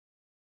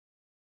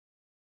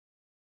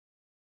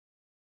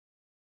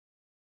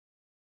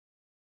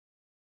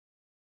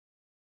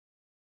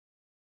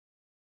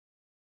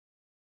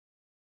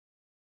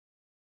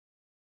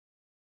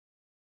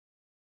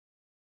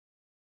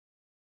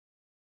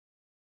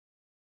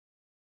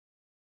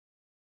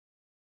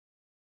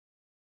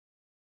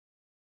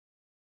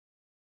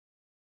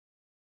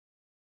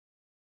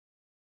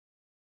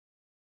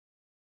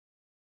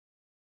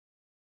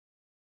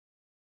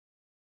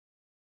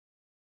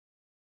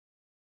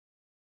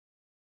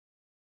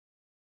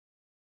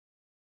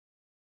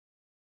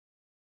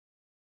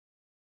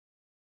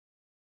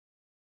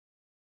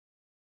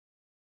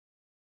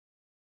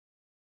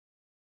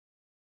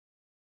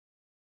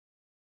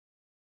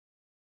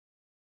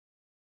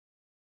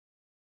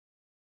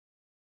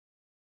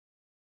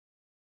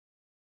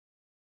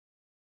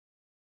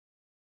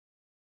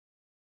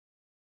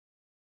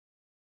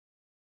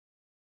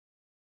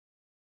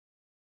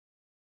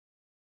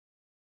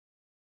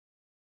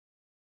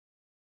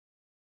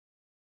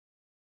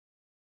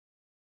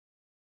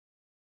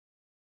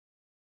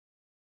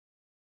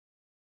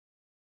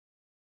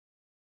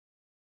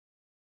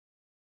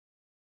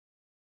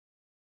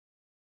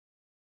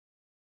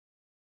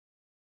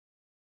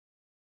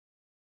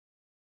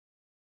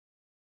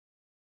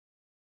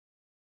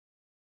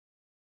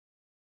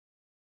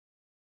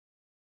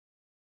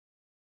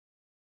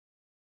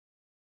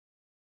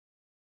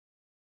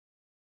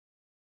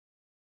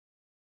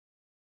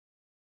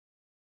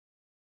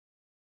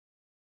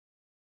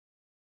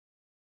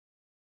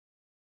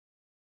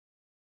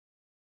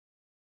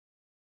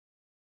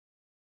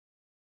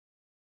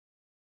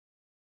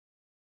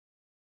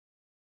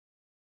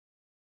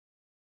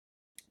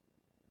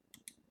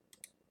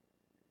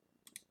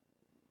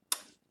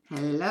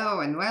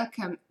Hello and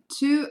welcome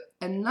to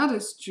another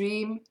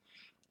stream.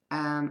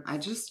 I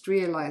just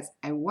realized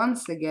I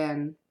once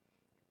again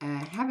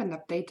haven't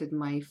updated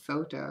my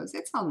photos.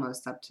 It's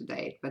almost up to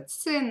date, but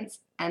since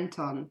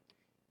Anton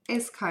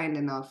is kind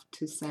enough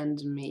to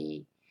send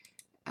me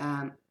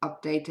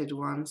updated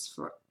ones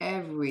for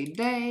every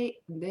day,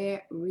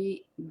 there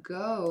we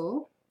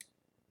go.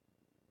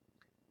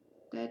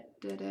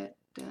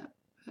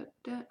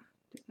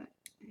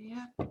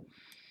 Yeah.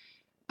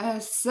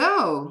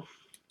 So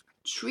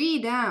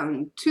 3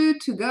 down, 2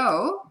 to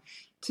go.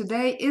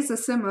 Today is a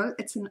Simul.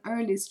 It's an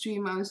early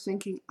stream. I was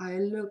thinking,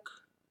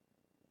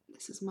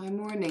 this is my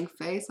morning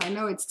face. I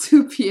know it's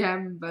 2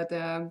 p.m., but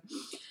I'm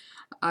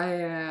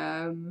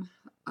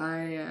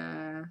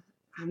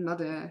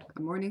not a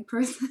morning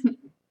person.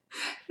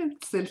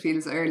 It still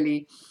feels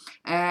early.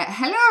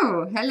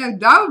 Hello,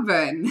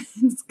 Dauben.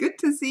 It's good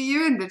to see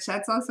you in the chat.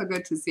 It's also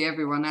good to see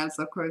everyone else,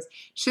 of course.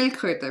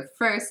 Schildkröte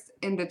first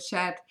in the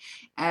chat.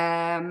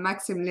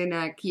 Maxim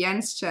Linak,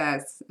 Jens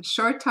Chess.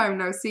 Short time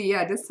no see.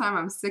 Yeah, this time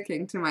I'm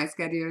sticking to my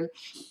schedule.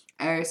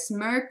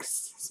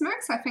 Smirks,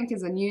 I think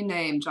is a new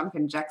name.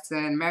 Jumpin'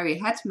 Jackson. Mary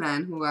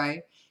Hetman, who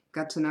I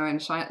got to know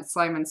in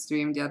Simon's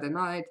stream the other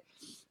night.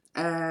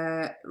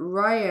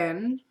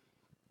 Ryan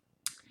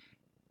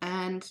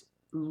and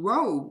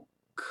Rogue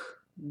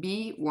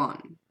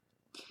B1.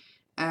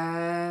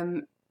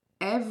 I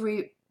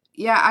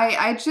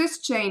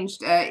just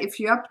changed. If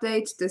you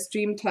update the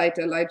stream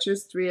title, I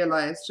just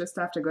realized just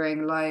after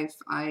going live,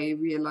 I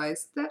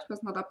realized that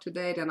was not up to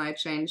date, and I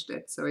changed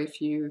it. So if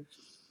you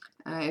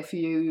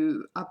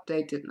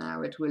update it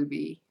now, it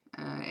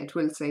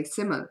will say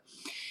Simul.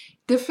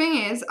 The thing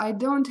is, I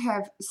don't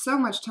have so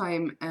much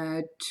time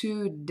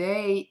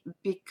today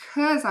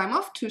because I'm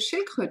off to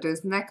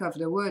Schildkröte's neck of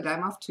the wood.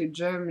 I'm off to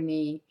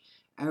Germany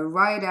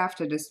right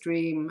after the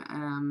stream,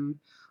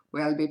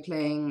 where I'll be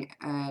playing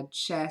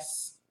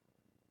chess.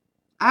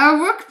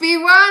 Rook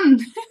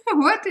B1!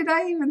 What did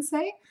I even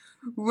say?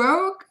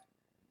 Rogue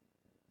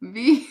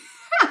B...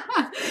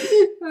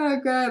 Oh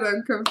god,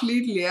 I'm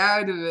completely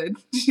out of it.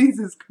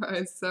 Jesus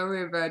Christ,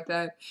 sorry about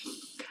that.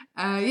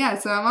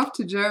 So I'm off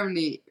to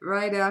Germany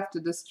right after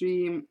the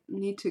stream.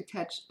 Need to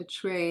catch a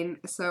train.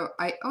 So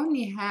I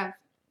only have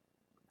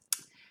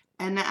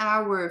an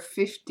hour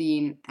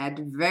 15 at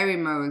very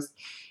most.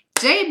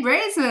 Jay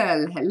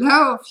Brazel!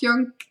 Hello,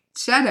 Fjunk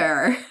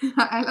Cheddar.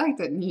 I like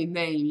that new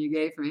name you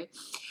gave me.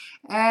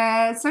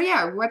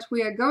 What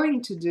we are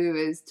going to do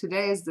is,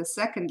 today is the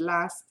second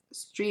last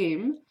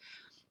stream.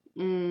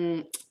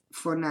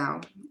 For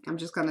now, I'm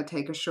just gonna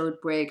take a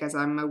short break as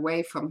I'm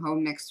away from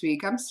home next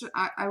week.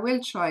 I will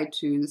try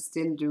to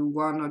still do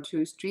 1 or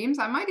 2 streams.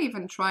 I might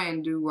even try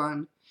and do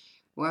one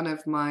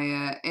of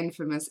my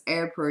infamous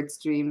airport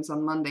streams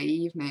on Monday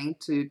evening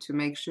to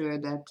make sure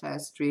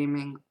that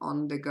streaming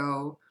on the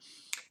go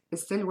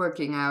is still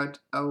working out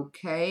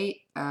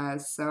okay.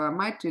 So I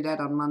might do that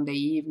on Monday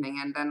evening,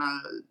 and then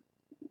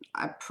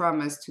I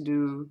promise to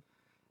do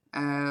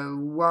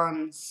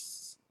one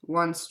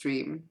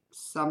stream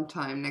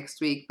sometime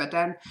next week, but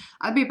then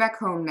I'll be back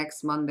home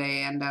next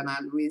Monday, and then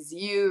I'll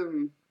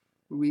resume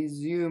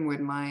with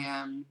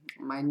my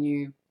my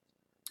new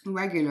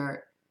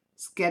regular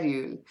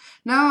schedule.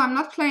 No, I'm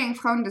not playing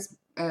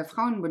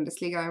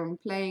Frauenbundesliga. I'm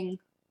playing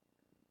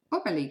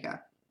Oberliga.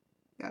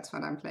 That's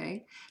what I'm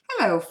playing.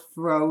 Hello,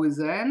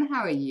 Frozen.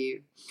 How are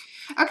you?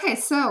 Okay,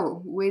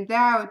 so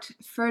without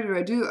further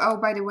ado, oh,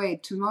 by the way,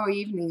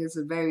 today is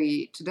a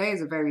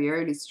very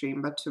early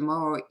stream, but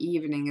tomorrow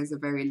evening is a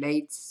very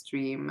late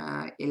stream,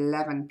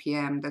 11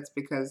 p.m. That's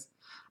because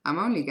I'm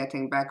only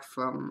getting back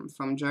from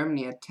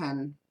Germany at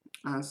 10.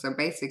 So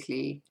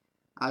basically,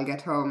 I'll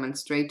get home and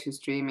straight to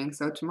streaming.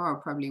 So tomorrow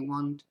probably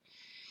won't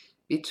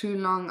be too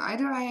long. I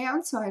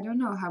don't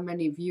know how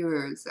many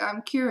viewers.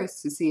 I'm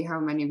curious to see how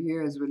many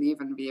viewers will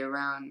even be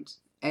around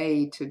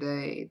A,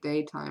 today,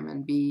 daytime,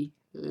 and B,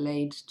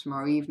 late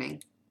tomorrow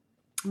evening.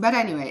 But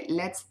anyway,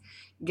 let's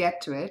get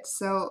to it.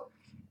 So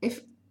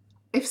if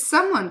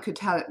someone could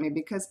help me,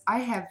 because I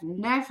have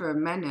never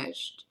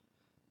managed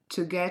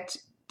to get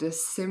the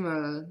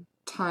Simul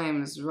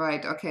times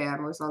right. Okay, I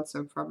was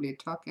also probably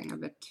talking a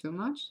bit too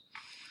much.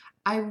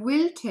 I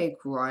will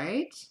take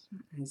white,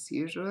 as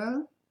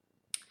usual.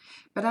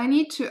 But I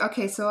need to,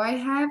 okay, so I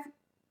have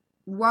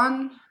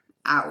 1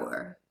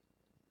 hour.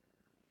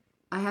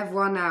 I have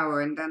 1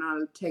 hour, and then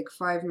I'll take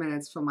 5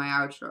 minutes for my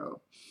outro.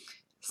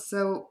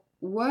 So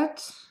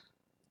what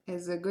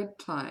is a good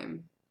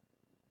time?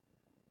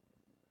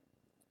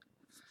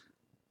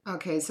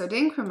 Okay, so the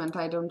increment,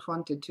 I don't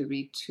want it to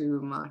be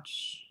too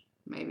much.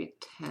 Maybe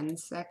 10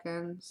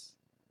 seconds.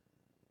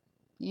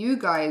 You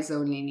guys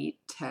only need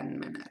 10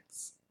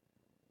 minutes.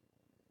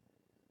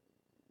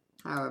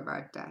 How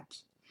about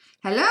that?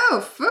 Hello,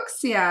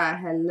 Fuchsia.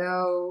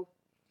 Hello,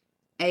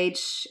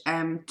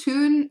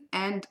 Toon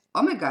and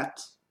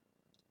Omegat.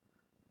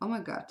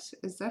 Omegat,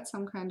 is that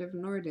some kind of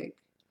Nordic?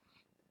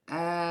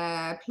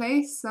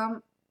 Play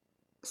some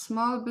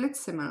small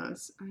blitz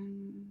simuls.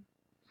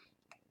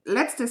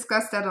 Let's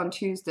discuss that on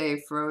Tuesday,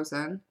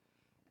 Frozen.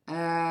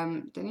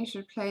 Then you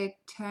should play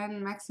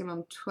 10,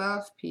 maximum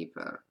 12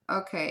 people.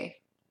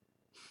 Okay.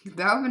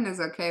 Darwin is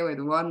okay with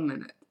 1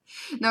 minute.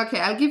 No, okay,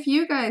 I'll give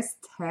you guys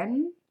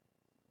 10.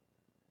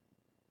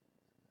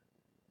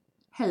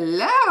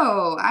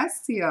 Hello,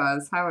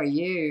 Astios, how are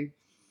you?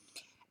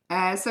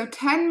 So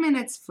 10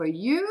 minutes for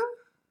you.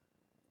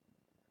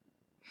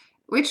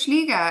 Which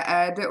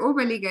Liga? The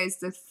Oberliga is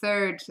the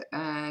third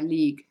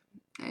league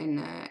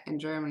in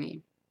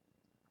Germany.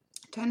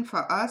 10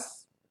 for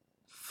us,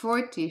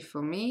 40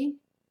 for me,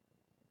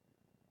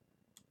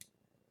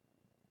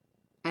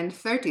 and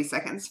 30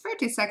 seconds.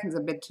 30 seconds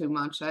a bit too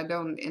much. I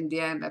don't, in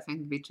the end, I think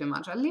it'd be too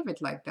much. I'll leave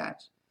it like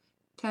that.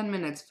 10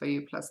 minutes for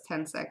you plus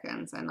 10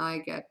 seconds, and I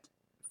get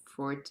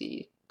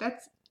 40.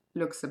 That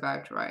looks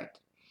about right.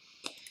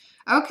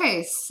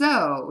 Okay,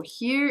 so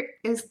here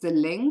is the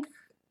link.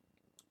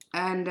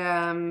 And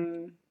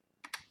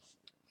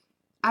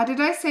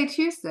did I say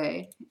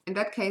Tuesday? In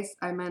that case,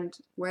 I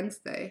meant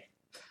Wednesday.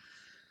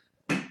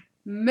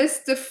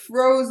 Mr.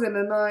 Frozen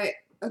and I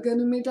are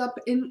gonna meet up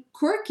in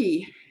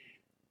Corky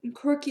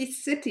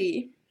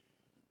City,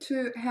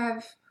 to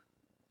have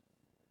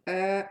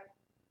a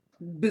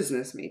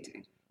business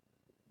meeting.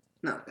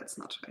 No, that's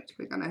not right.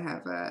 We're gonna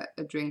have a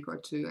drink or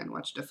two and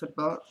watch the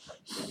football.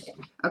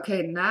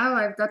 Okay, now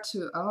I've got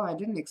to, oh, I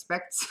didn't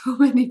expect so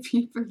many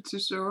people to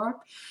show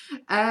up.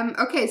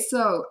 Okay,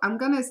 so I'm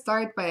gonna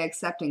start by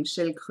accepting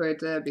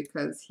Schildkröte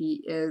because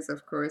he is,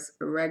 of course,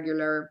 a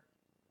regular.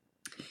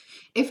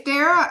 If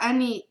there are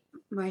any,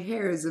 my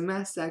hair is a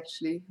mess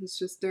actually. It's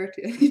just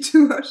dirty. I need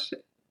to wash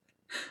it.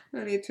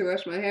 I need to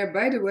wash my hair.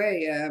 By the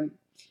way,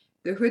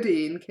 the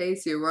hoodie, in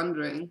case you're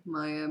wondering,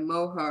 my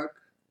Mohawk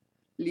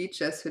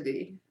Leeches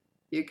hoodie,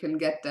 you can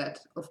get that,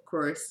 of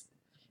course,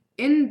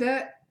 in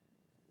the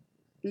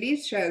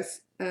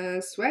Leeches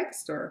swag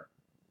store.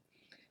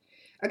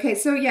 Okay,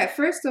 so yeah,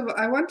 first of all,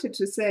 I wanted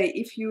to say,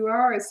 if you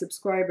are a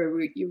subscriber,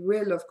 you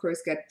will, of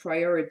course, get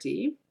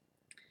priority.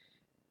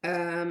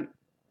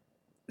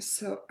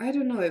 So I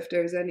don't know if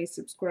there's any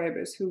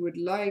subscribers who would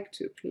like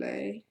to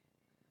play.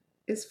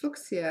 Is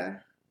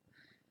Fuchsia?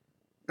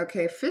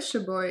 Okay,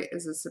 Fisherboy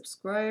is a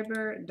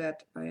subscriber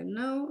that I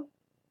know.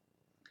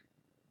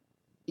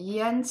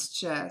 Jens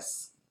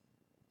Chess.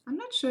 I'm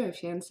not sure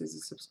if Jens is a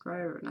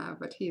subscriber now,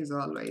 but he is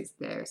always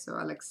there, so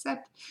I'll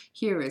accept.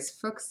 Here is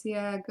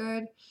Fuchsia,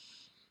 good.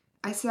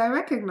 I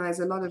recognize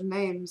a lot of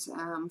names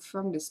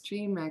from the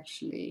stream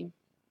actually,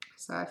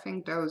 so I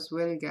think those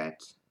will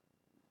get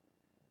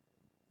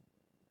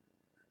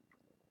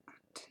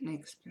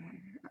next.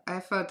 I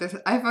thought,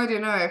 you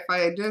know, if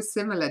I do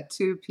Simul at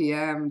 2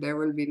 p.m. there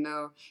will be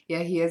no.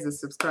 Yeah, he is a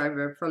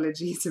subscriber.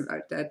 Apologies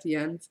about that,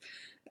 Jens.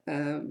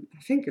 I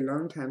think a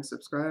long time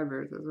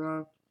subscribers as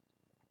well.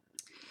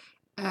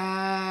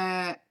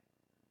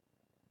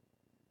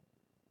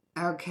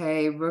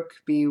 Okay, Rook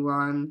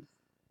B1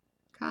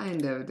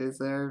 kind of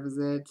deserves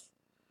it.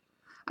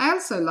 I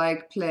also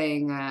like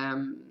playing.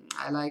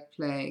 I like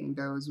playing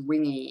those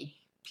wingy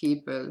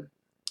people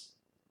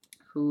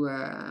who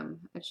I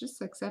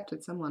just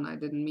accepted someone I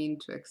didn't mean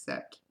to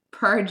accept.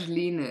 Purge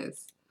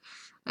Linus.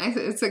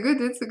 It's a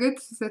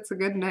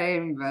good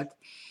name, but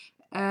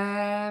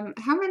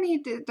how many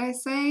did I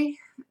say?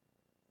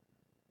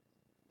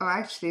 Oh,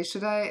 actually,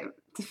 should I?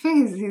 The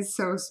thing is, he's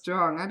so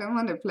strong. I don't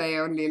want to play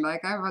only,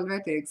 like, I've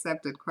already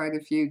accepted quite a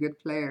few good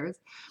players.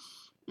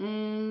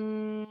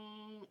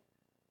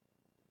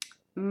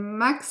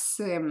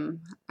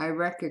 Maxim, I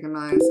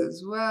recognize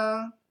as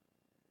well.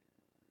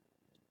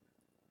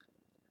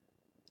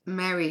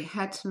 Mary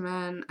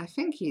Hetman, I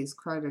think he's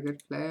quite a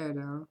good player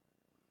though.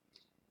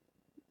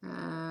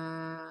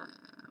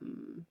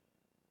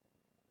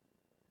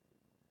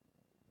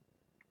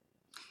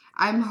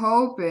 I'm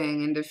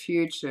hoping in the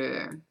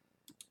future,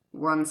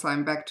 once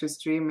I'm back to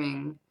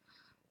streaming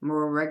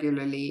more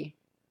regularly.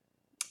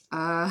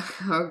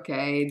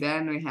 Okay,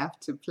 then we have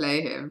to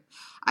play him.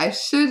 I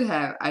should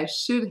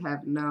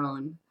have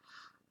known.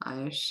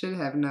 I'll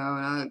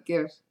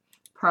give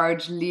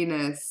Parge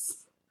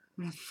Linus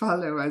a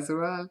follow as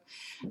well.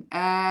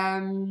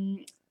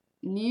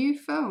 New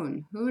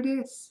phone. Who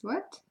this?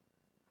 What?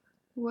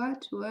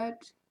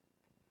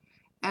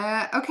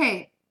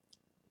 Okay.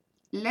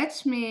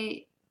 Let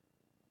me.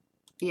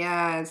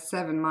 Yeah,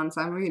 7 months.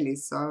 I'm really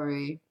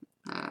sorry,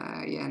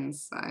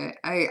 Jens.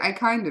 I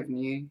kind of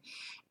knew.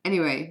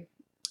 Anyway.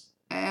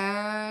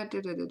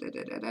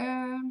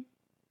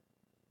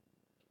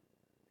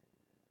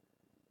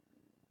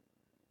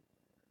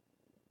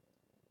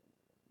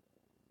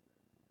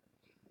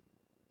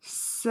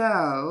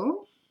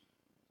 So,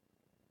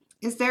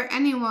 is there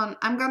anyone?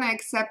 I'm gonna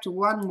accept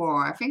one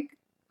more. I think.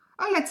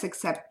 Oh, let's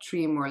accept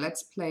 3 more.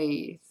 Let's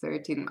play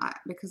 13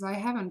 because I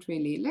haven't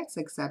really. Let's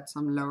accept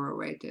some lower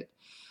weighted.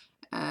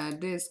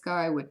 This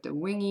guy with the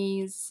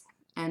wingies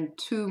and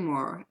 2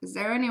 more. Is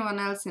there anyone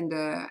else in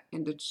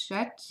the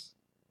chat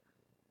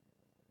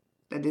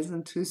that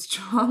isn't too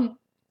strong?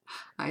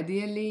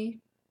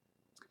 Ideally.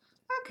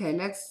 Okay,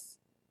 let's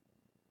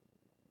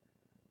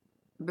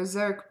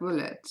Berserk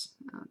Bullet.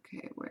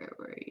 Okay, where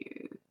were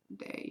you?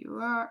 There you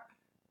are.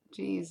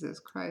 Jesus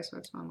Christ,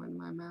 what's wrong with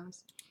my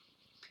mouse?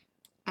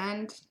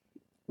 And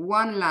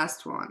one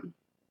last one.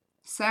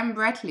 Sam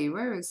Bradley,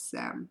 where is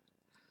Sam?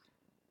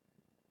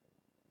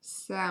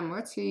 Sam,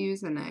 what's your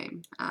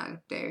username? Ah,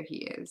 there he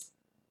is.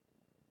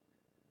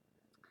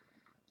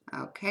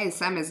 Okay,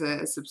 Sam is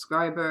a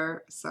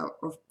subscriber, so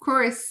of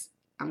course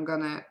I'm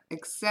gonna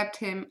accept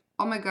him.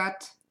 Oh my god.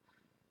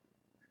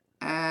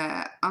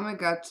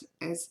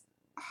 Is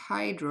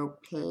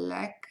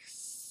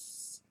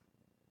Hydroplex.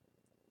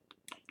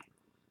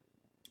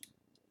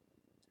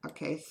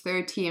 Okay,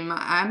 13.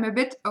 I'm a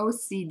bit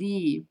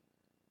OCD.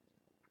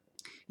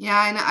 Yeah,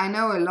 I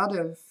know a lot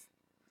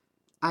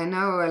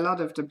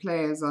of the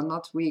players are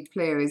not weak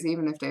players,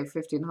 even if they're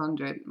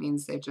 1500. It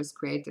means they just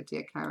created the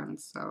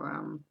account.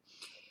 So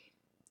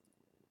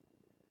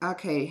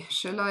okay,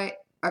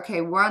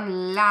 okay,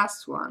 one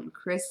last one.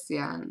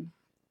 Christian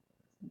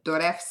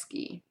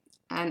Dorevsky.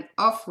 And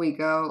off we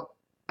go.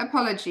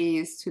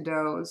 Apologies to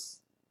those.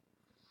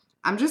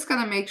 I'm just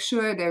gonna make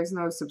sure there's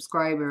no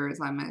subscribers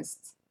I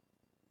missed.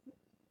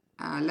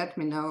 Let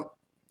me know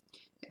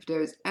if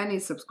there's any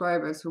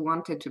subscribers who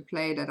wanted to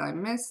play that I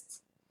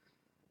missed.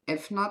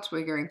 If not,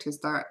 we're going to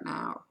start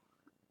now.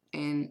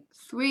 In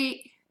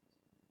 3,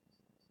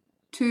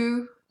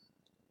 2,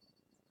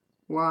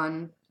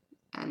 1,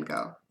 and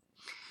go.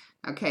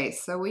 Okay,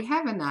 so we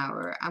have an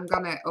hour. I'm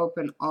gonna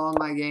open all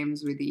my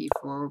games with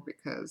E4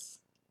 because...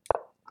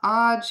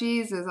 Oh,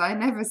 Jesus, I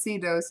never see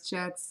those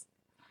chats.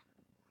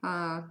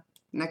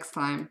 Next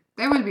time.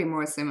 There will be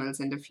more simuls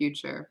in the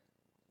future.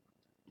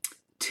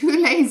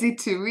 Too lazy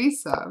to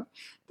resub?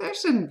 There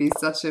shouldn't be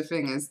such a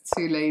thing as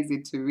too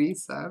lazy to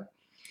resub.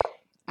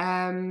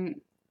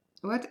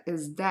 What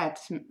is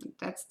that?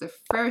 That's the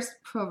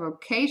first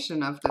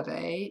provocation of the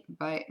day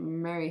by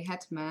Mary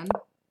Hetman.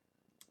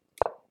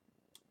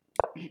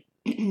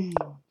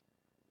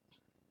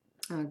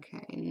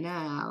 Okay,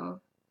 now...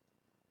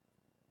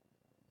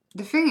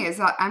 The thing is,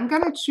 I'm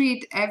gonna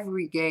treat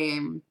every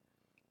game...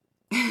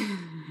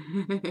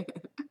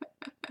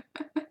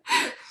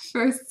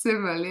 First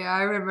simul, yeah,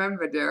 I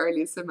remember the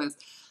early simuls.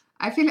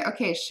 I feel like,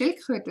 okay,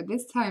 Schildkröte,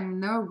 this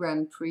time no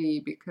Grand Prix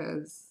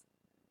because...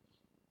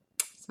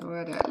 So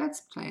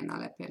let's play an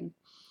Alepin.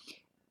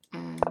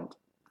 And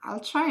I'll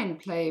try and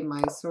play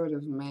my sort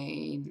of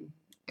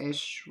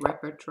main-ish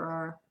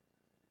repertoire.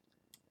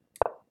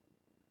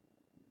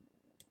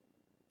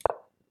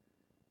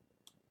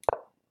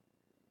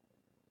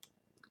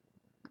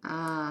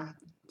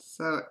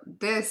 So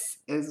this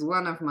is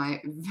one of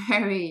my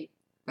very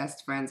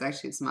best friends.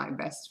 Actually, it's my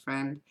best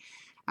friend.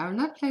 I will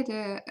not play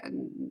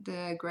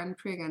the Grand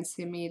Prix against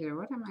him either.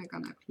 What am I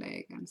gonna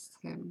play against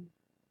him?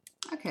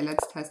 Okay,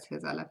 let's test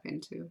his Alepin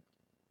too.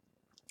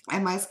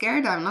 Am I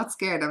scared? I'm not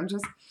scared.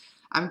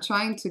 I'm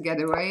trying to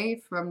get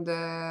away from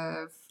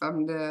the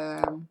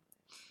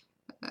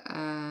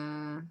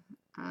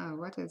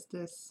what is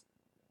this?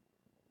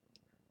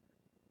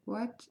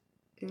 What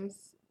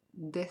is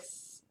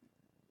this?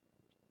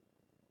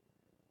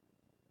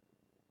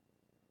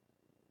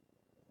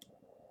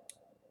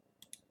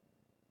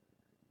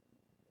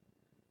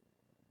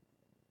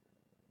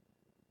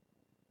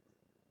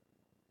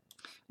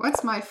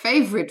 What's my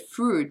favorite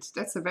fruit?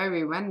 That's a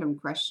very random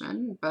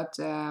question, but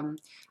I'm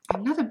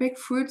not a big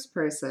fruits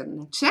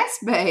person.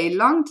 Chesbey,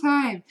 long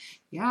time.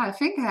 Yeah, I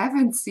think I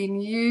haven't seen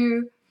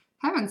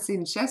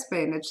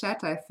Chesbey in the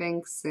chat, I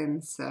think,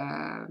 since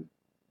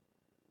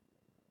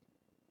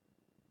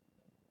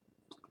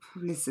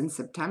probably since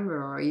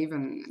September or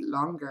even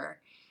longer.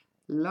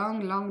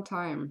 Long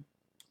time.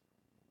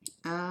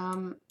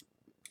 I'm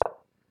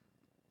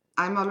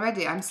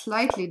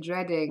slightly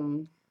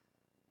dreading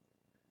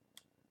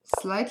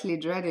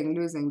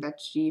losing that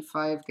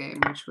G5 game,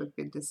 which would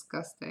be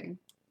disgusting.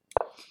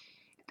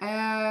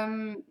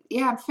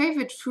 Yeah,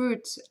 favorite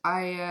fruit.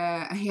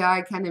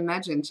 I can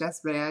imagine,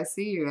 Chesbey. I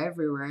see you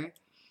everywhere.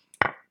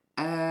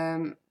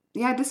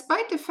 Yeah,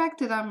 despite the fact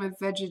that I'm a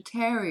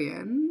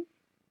vegetarian,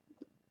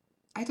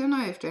 I don't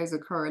know if there's a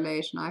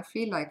correlation. I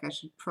feel like I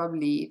should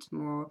probably eat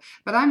more.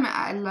 But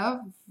I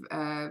love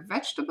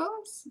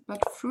vegetables,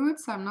 but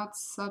fruits I'm not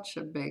such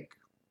a big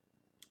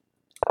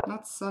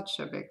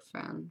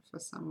fan for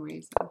some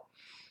reason.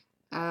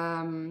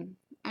 I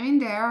mean,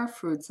 there are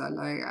fruits I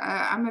like.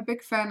 I'm a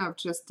big fan of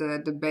just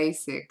the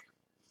basic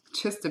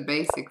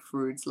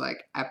fruits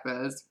like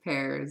apples,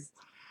 pears.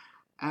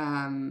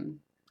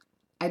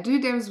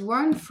 There's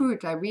one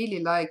fruit I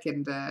really like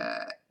in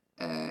the,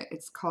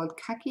 it's called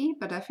kaki,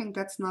 but I think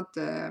that's not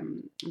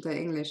the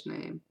English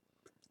name.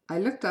 I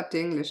looked up the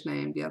English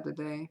name the other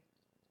day.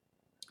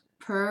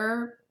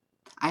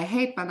 I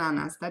hate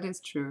bananas, that is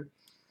true.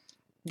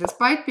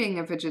 Despite being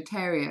a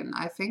vegetarian,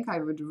 I think I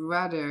would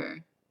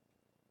rather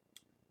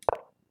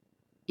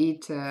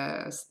eat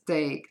a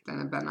steak than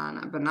a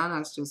banana.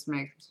 Bananas just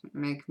make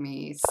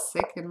me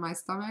sick in my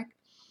stomach.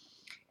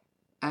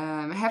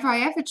 Have I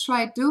ever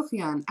tried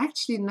durian?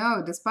 Actually,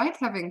 no. Despite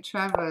having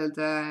traveled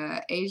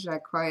Asia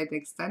quite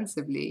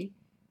extensively,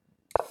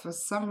 for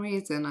some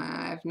reason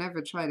I've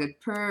never tried it.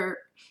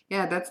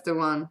 Yeah, that's the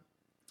one.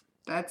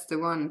 That's the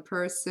one,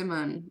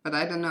 Persimmon, but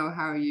I don't know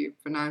how you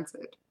pronounce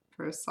it.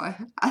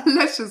 Simon.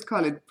 Let's just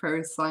call it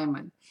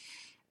Simon,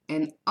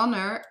 in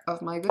honor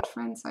of my good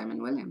friend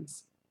Simon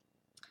Williams.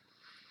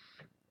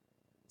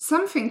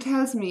 Something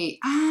tells me,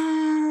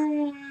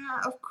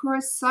 of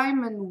course,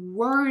 Simon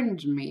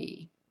warned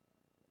me.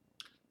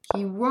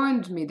 He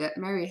warned me that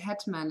Mary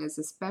Hetman is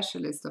a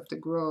specialist of the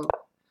grove,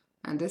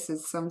 and this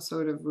is some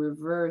sort of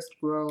reversed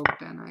grove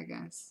then, I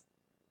guess.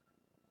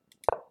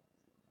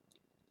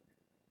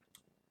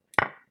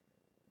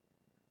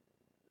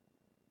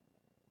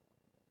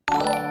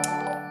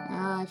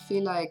 I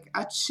feel like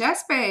a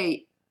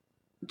Chespe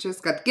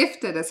just got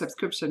gifted a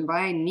subscription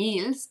by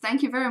Niels.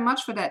 Thank you very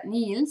much for that,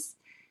 Niels.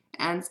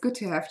 And it's good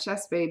to have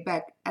Chespe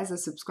back as a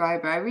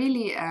subscriber. I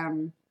really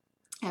am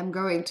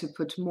going to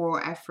put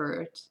more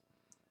effort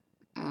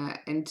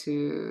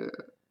into...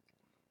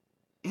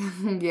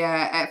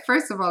 yeah,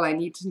 first of all, I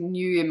need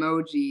new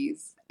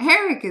emojis.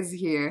 Eric is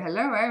here.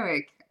 Hello,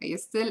 Eric. Are you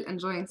still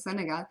enjoying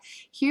Senegal?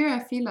 Here, I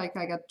feel like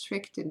I got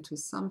tricked into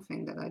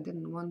something that I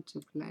didn't want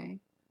to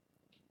play.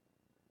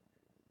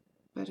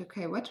 But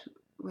okay, what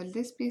will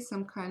this be?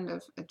 Some kind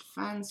of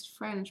advanced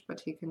French,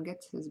 but he can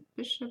get his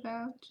bishop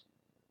out?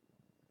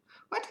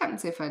 What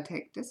happens if I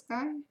take this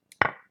guy?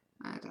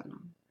 I don't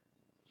know.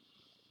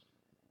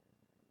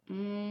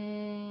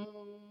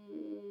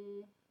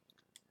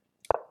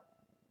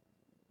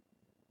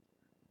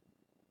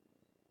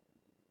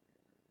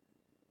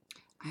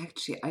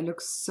 Actually, I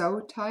look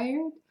so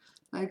tired.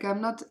 Like,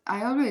 I'm not,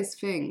 I always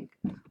think,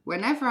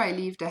 whenever I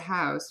leave the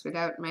house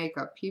without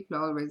makeup, people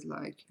are always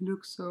like, you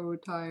look so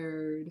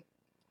tired.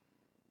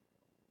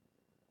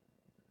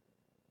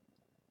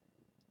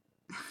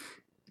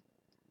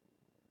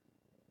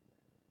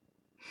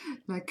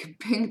 Like a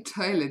pink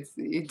toilet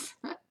seat.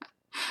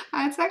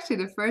 It's actually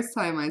the first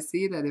time I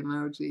see that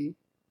emoji.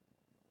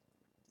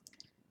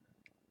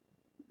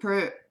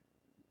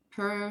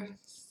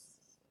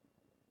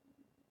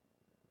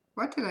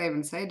 What did I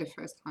even say the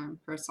first time?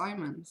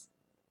 Persimmons.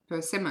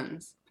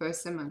 Persimmons.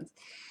 Persimmons.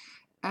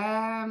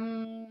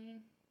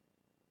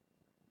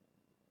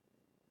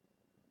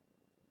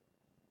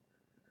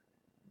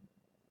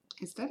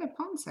 Is that a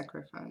pawn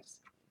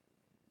sacrifice?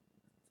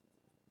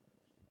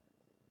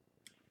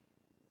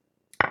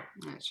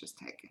 Let's just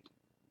take it.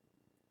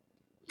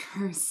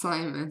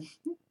 Persimmon.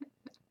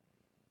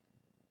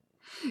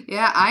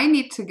 Yeah, I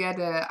need to get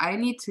a.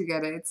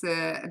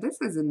 This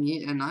is a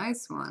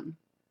nice one.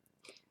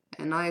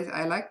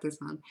 I like this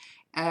one.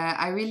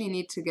 I really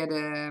need to get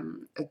a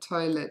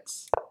toilet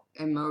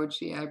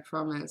emoji, I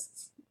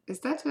promised. Is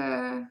that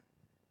a...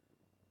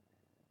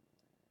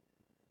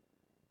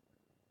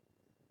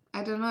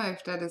 I don't know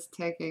if that is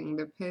taking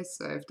the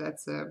piss or if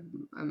that's a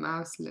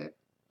mouse lip.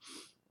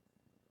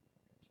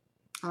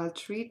 I'll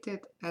treat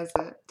it as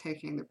a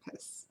taking the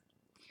piss.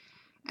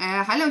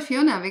 Hallo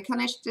Fiona, wie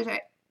kann ich dich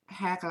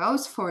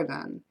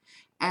herausfordern?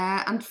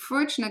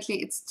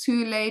 Unfortunately, it's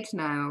too late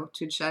now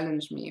to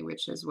challenge me,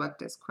 which is what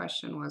this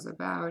question was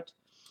about.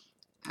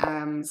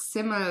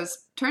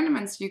 Simuls,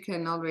 tournaments you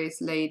can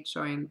always late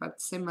join, but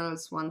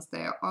Simuls, once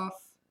they are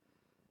off,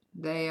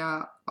 they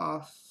are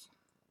off.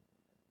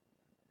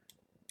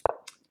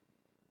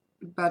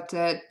 But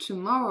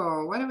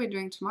tomorrow, what are we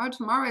doing tomorrow?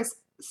 Tomorrow is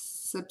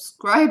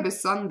Subscriber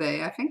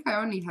Sunday. I think I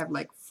only have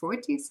like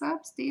 40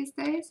 subs these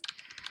days.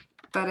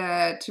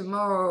 But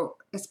tomorrow,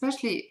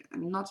 especially,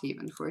 not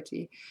even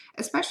 40,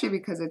 especially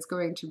because it's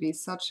going to be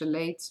such a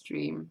late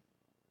stream.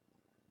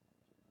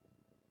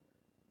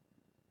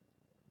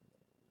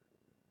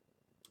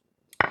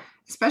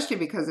 Especially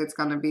because it's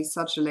going to be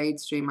such a late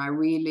stream, I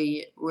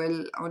really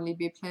will only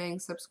be playing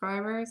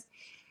subscribers.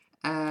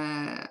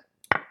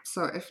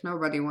 So if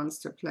nobody wants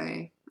to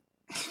play,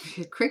 it'll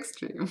be a quick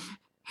stream.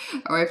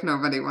 Or if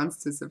nobody wants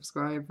to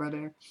subscribe,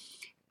 brother.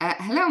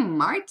 Hello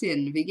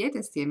Martin, wie geht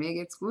es dir? Mir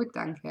geht's gut,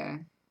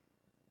 danke.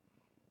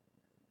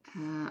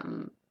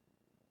 I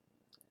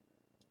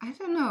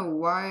don't know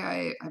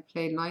why I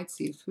play knight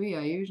c3.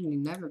 I usually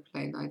never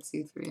play knight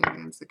c3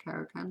 against the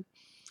Caro-Kann.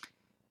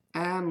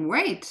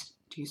 Wait,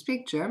 do you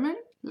speak German?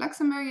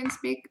 Luxembourgians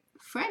speak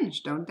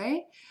French, don't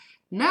they?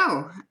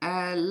 No,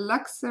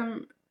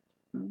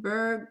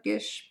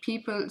 Luxembourgish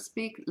people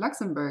speak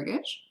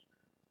Luxembourgish.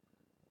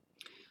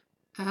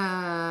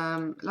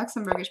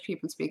 Luxembourgish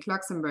people speak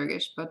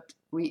Luxembourgish, but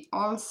we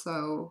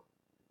also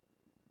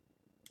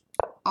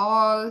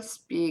all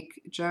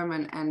speak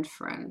German and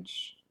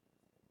French.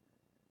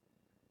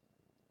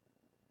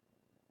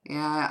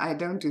 Yeah, I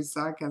don't do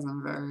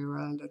sarcasm very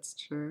well, that's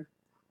true.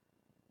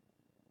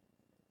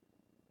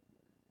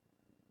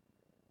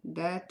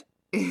 That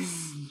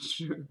is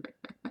true.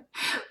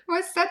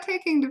 Was that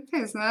taking the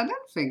piss? No, I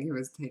don't think he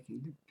was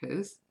taking the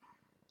piss.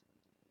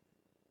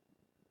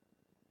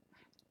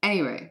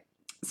 Anyway,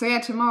 so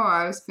yeah, tomorrow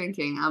I was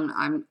thinking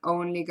I'm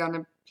only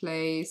gonna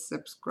play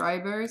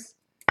subscribers,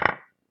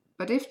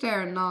 but if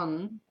there are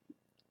none,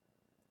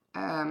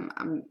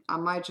 I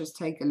might just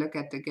take a look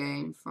at the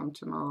game from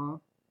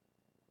tomorrow.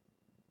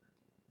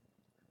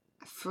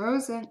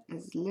 Frozen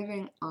is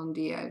living on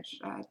the edge.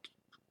 I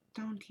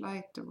don't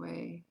like the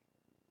way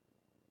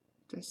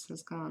This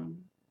is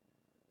gone.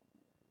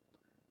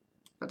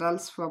 But I'll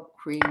swap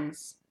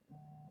queens.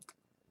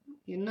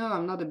 You know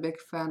I'm not a big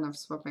fan of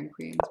swapping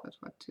queens, but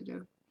what to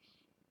do?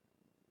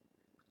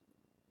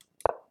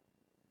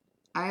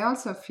 I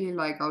also feel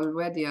like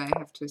already I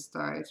have to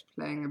start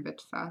playing a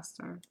bit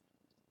faster.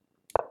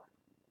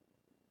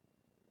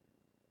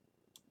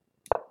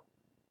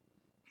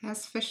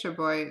 Has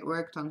Fisherboy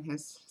worked on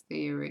his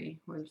theory?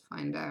 We'll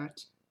find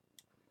out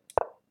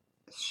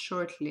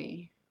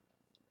shortly.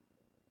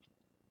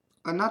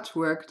 Or not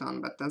worked on,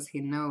 but does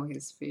he know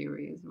his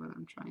theory is what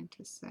I'm trying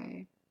to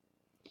say.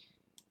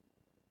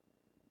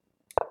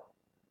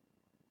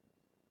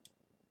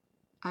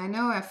 I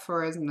know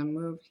f4 isn't a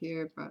move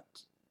here, but...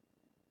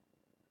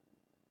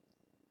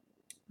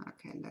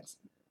 Okay, let's...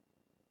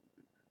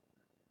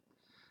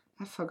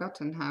 I've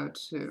forgotten how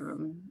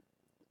to...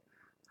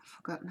 I've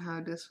forgotten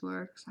how this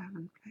works. I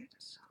haven't played it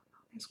so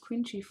long. Is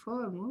Queen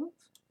G4 a move?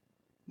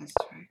 Let's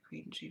try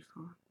Queen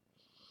G4.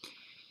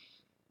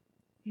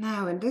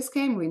 Now, in this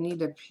game, we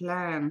need a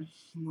plan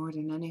more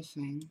than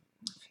anything.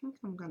 I think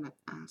I'm gonna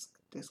ask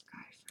this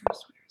guy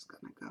first where he's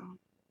gonna go.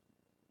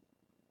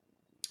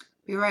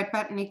 Be right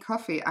back, need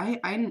coffee.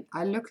 I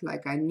look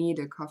like I need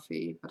a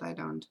coffee, but I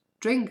don't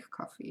drink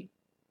coffee.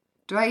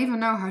 Do I even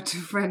know how to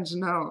French?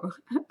 No.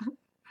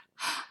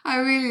 I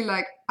really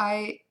like,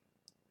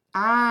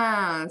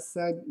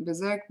 so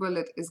Berserk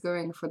Bullet is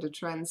going for the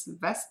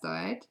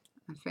transvestite,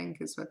 I think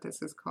is what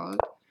this is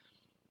called.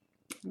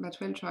 But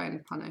we'll try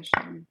and punish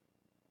him.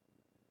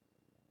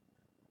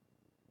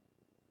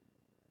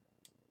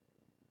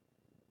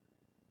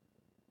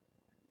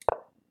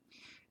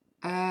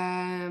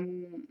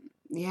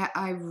 Yeah,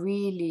 I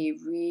really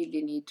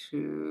need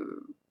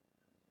to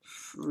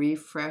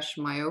refresh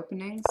my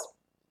openings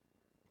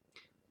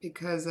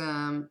because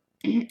I've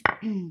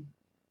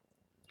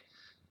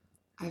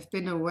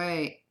been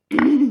away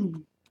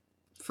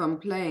from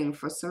playing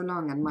for so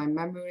long and my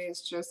memory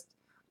is just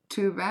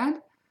too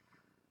bad.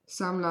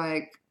 So I'm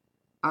like,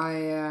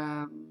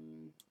 I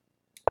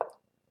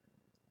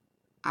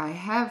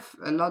have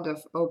a lot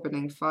of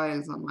opening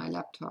files on my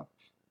laptop,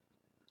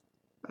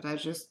 but I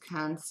just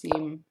can't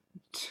seem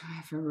to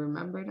ever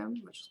remember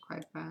them, which is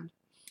quite bad.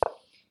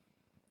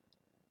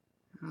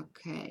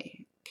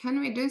 Okay, can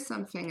we do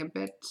something a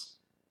bit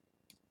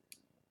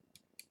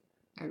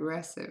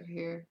aggressive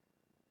here?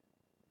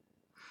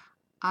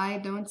 I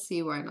don't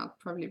see why not,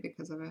 probably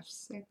because of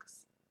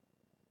f6.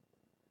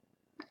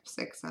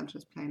 f6, I'll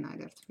just play knight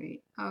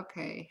f3.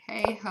 Okay,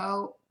 hey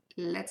ho,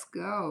 let's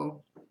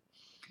go.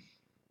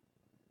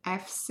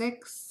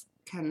 f6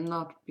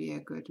 cannot be a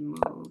good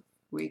move.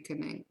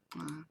 Weakening.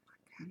 Oh, I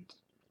can't.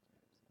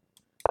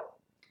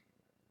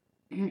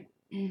 Okay.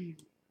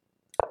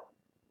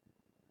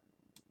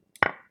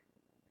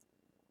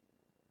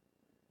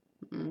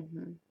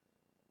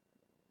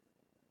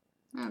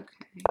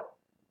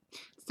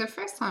 It's the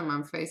first time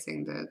I'm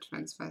facing the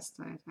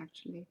transvestite,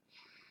 actually.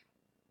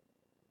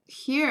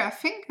 Here, I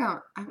think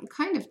I'm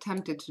kind of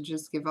tempted to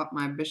just give up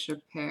my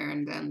bishop pair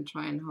and then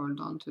try and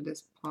hold on to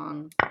this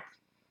pawn.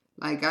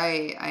 Like,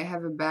 I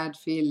have a bad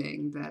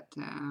feeling that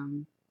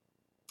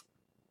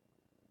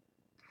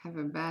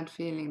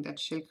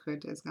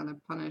Schildkröte is gonna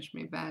punish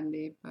me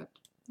badly, but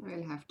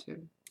we'll have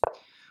to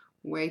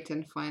wait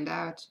and find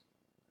out.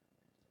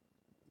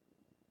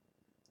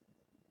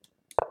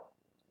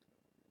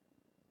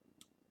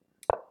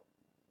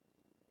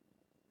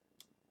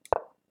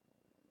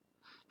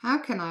 How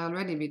can I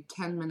already be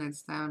 10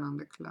 minutes down on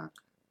the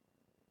clock?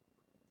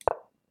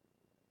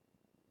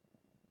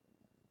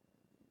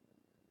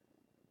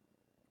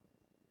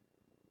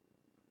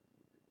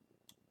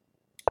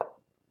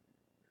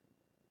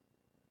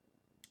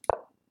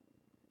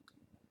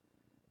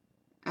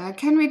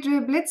 Can we do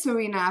a Blitz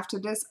Arena after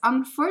this?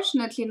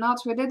 Unfortunately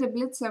not. We did a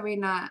Blitz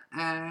Arena.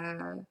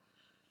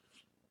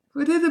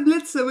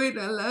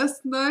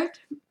 Last night.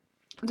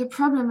 The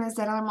problem is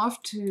that I'm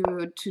off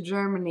to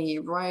Germany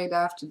right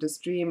after the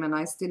stream, and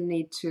I still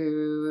need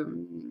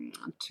to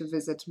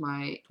visit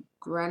my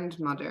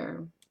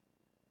grandmother.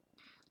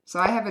 So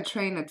I have a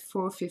train at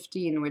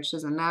 4:15, which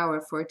is an hour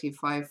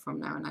 45 from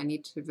now, and I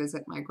need to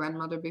visit my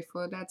grandmother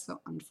before that.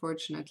 So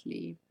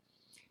unfortunately,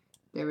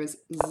 there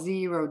is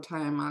zero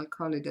time. I'll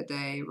call it a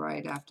day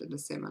right after the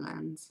Simul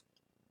ends.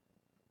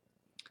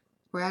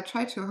 Where I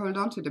tried to hold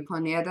on to the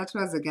pawn. Yeah, that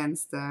was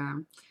against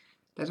the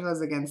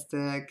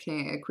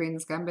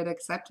Queen's Gambit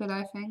accepted,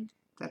 I think.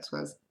 That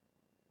was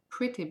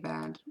pretty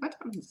bad. What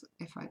happens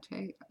if I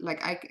take,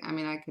 like, I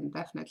mean, I can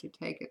definitely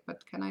take it,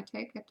 but can I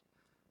take it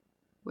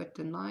with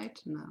the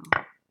knight? No.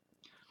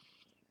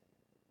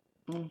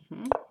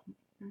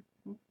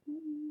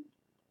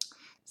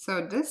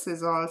 So this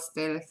is all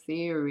still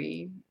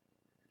theory.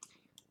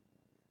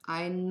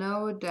 I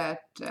know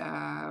that,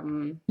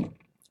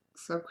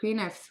 so Queen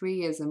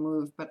f3 is a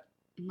move, but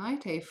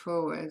Knight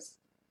a4 is,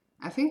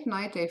 I think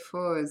Knight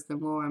a4 is the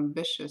more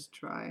ambitious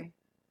try.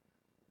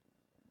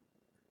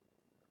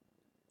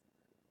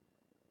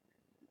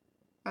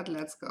 But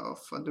let's go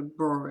for the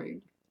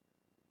boring.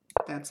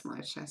 That's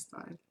my chess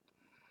style.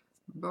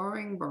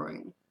 Boring,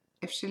 boring.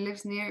 If she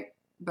lives near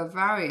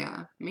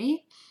Bavaria.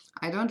 Me?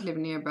 I don't live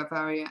near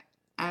Bavaria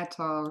at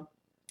all.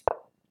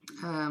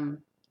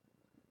 And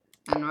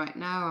right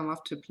now I'm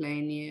off to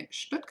play near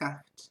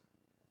Stuttgart.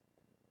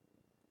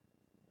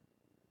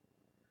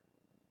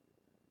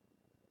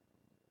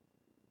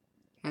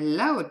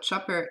 Hello,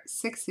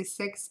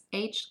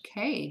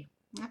 Chopper66HK.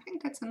 I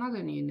think that's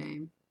another new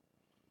name.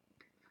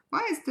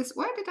 Why is this?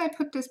 Why did I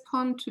put this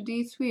pawn to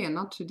d3 and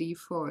not to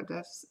d4?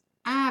 That's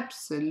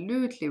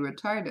absolutely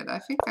retarded. I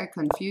think I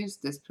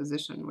confused this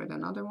position with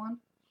another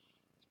one.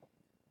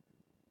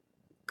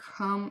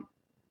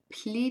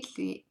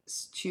 Completely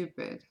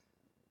stupid.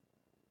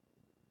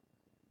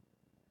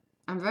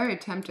 I'm very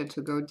tempted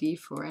to go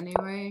d4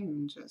 anyway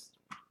and just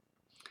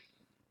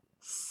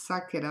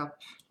suck it up.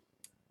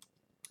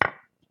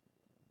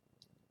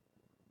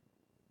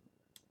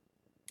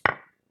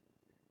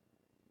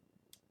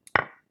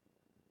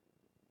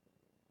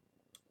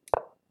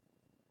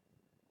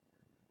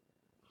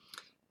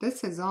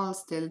 This is all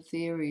still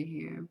theory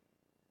here.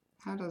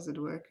 How does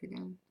it work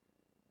again?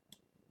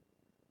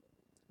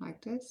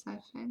 Like this, I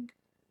think.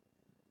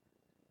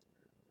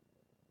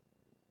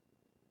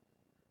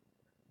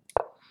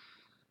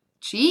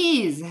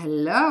 Jeez,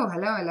 hello,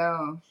 hello,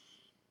 hello.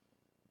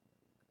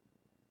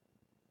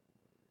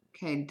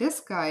 Okay,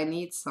 this guy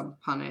needs some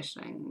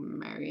punishing,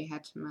 Mary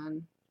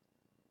Hetman.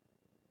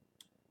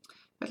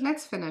 But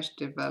let's finish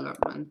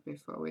development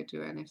before we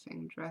do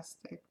anything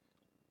drastic.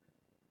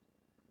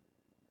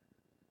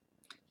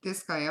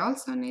 This guy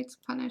also needs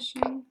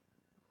punishing.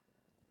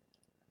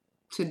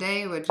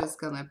 Today we're just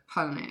gonna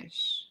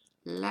punish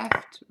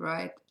left,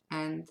 right,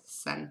 and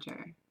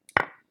center.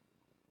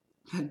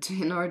 But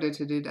in order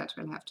to do that,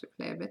 we'll have to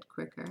play a bit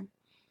quicker.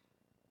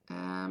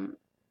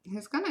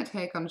 He's gonna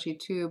take on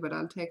g2, but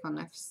I'll take on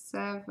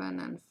f7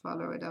 and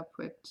follow it up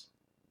with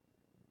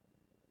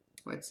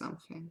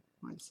something.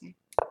 We'll see.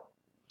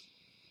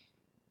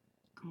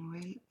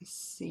 We'll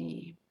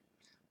see.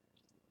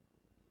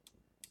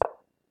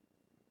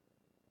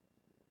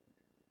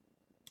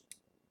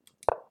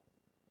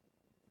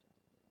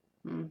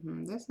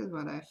 This is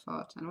what I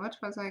thought. And what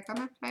was I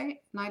gonna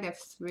play? Knight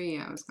f3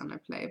 I was gonna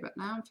play, but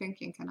now I'm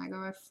thinking, can I go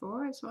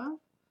f4 as well?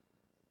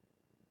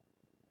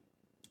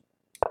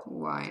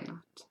 Why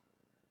not?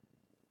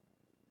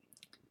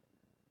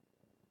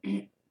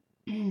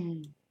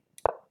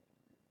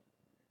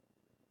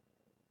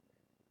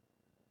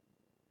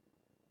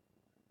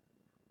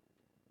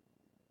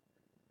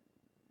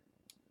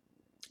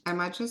 Am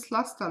I just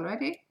lost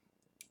already?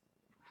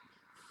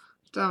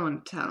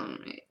 Don't tell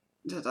me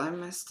that I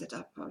messed it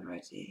up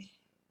already.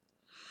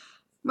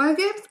 My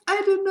games,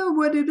 I don't know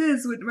what it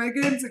is with my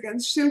games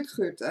against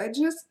Schildkröte. I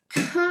just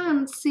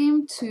can't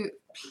seem to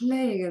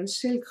play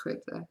against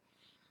Schildkröte.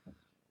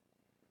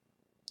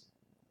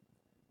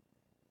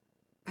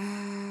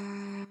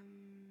 I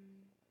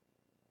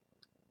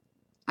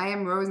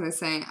am Rosen is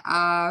saying,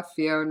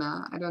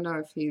 Fiona. I don't know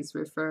if he's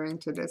referring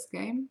to this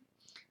game.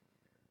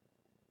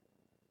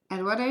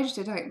 At what age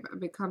did I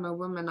become a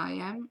woman I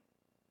am?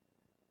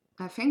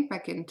 I think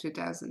back in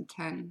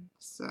 2010,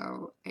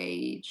 so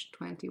age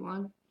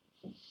 21.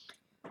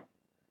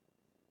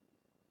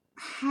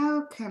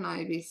 How can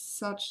I be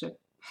such a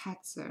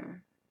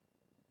patzer?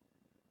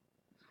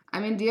 I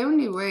mean, the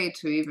only way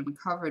to even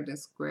cover the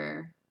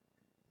square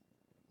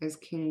is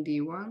king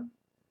d1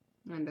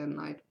 and then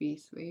knight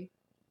b3.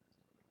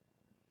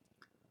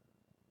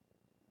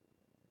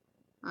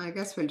 I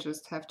guess we'll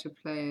just have to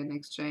play an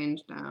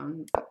exchange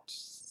down, but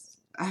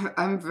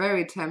I'm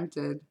very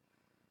tempted.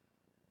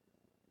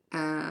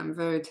 I'm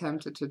very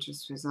tempted to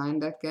just resign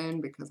that game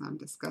because I'm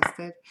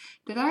disgusted.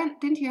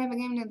 Didn't you have a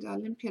game at the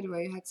Olympiad where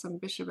you had some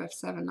bishop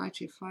f7, knight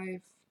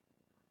g5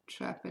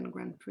 trap in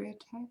Grand Prix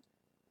attack?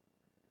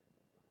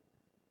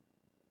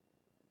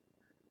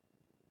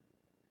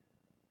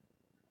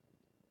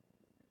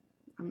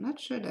 I'm not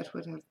sure that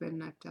would have been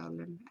at the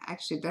Olympiad.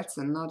 Actually, that's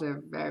another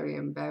very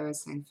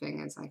embarrassing thing,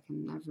 is I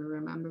can never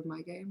remember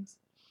my games.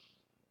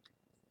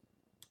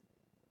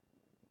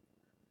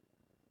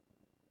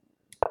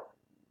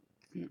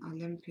 An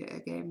Olympia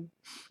game.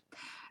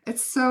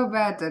 It's so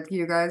bad that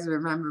you guys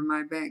remember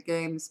my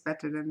games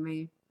better than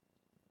me.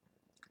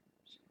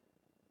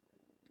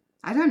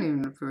 I don't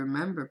even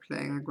remember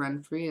playing a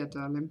Grand Prix at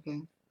the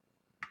Olympia.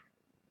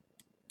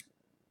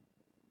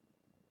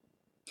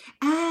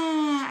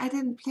 I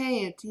didn't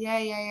play it.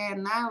 Yeah.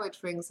 Now it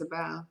rings a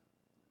bell.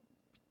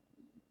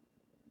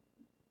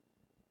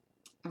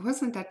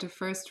 Wasn't that the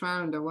first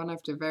round or one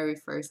of the very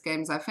first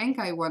games? I think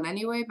I won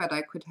anyway, but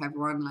I could have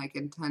won like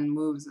in 10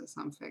 moves or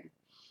something.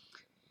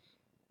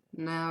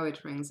 Now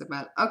it rings a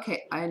bell.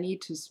 Okay, I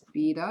need to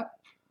speed up.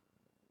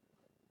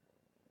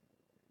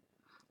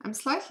 I'm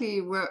slightly,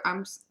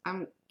 I'm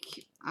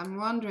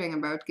wondering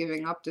about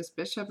giving up this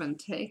bishop and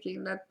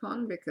taking that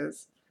pawn,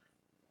 because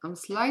I'm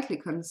slightly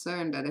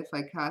concerned that if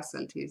I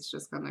castle, he's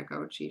just gonna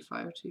go g5,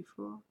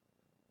 g4.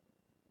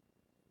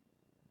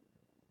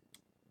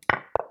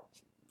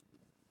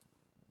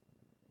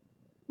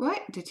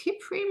 What? Did he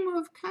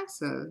pre-move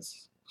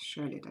castles?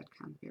 Surely that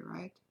can't be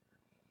right.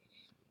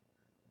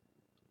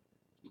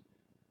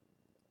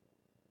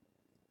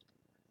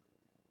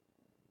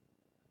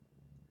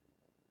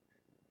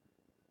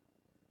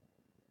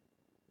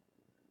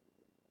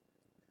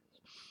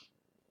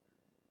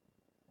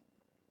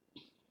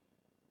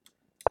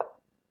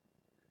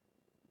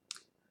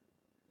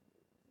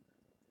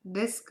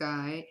 This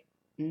guy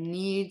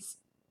needs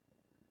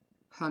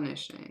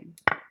punishing.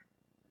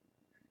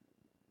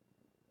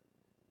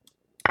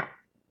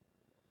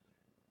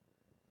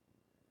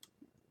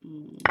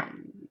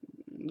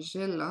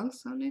 Gilles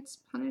also needs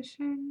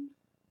punishing.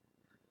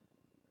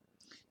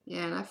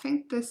 Yeah, and I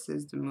think this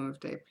is the move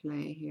they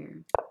play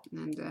here.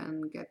 And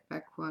then get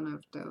back one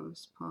of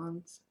those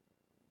pawns.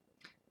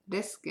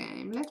 This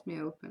game, let me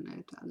open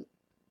it. I'll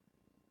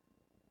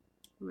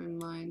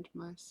remind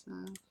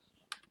myself.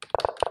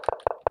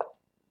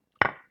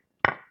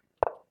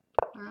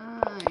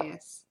 Ah,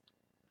 yes.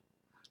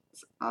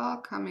 It's all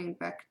coming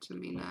back to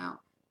me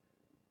now.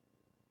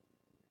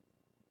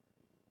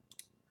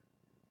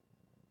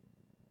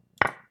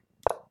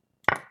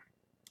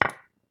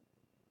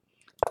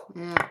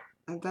 Yeah,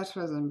 that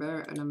was an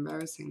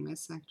embarrassing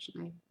miss,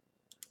 actually.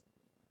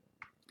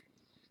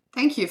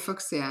 Thank you,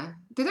 Fuchsia.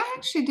 Did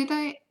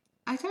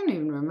I don't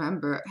even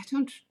remember.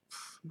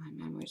 My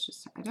memory is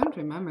just, I don't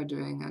remember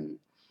doing an,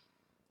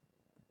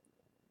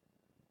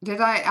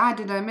 did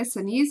I miss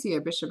an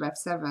easier bishop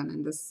f7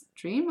 in this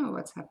stream, or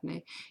what's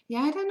happening?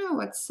 Yeah, I don't know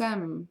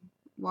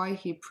why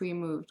he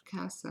pre-moved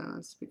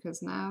castles,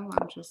 because now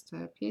I'm just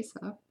a piece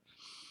up.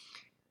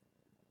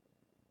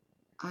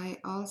 I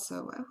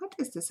also, what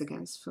is this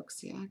against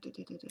Fuchsia?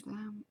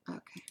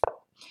 Okay.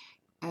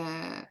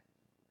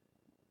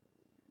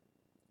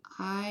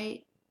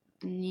 I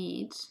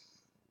need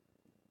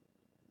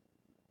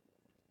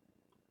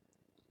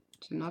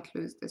to not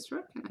lose this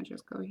rook. Can I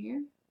just go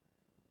here?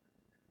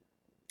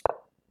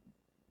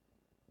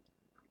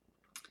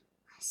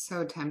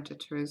 So tempted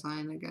to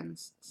resign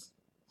against.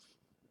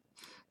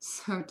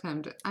 So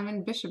tempted. I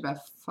mean, bishop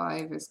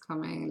f5 is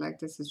coming. Like,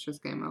 this is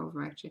just game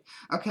over, actually.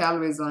 Okay, I'll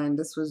resign.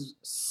 This was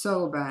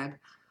so bad.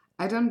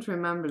 I don't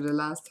remember the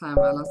last time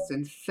I lost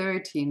in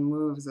 13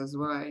 moves as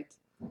white.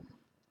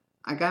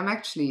 Like, I'm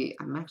actually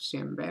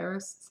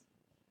embarrassed.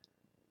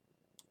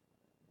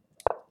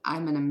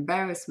 I'm an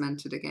embarrassment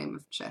to the game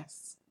of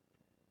chess.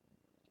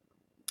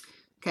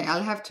 Okay,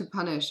 I'll have to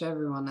punish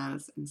everyone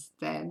else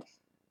instead.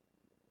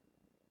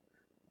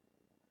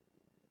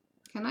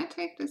 Can I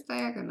take this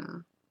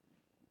diagonal?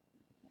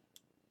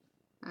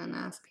 And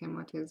ask him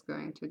what he's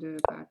going to do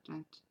about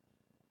that.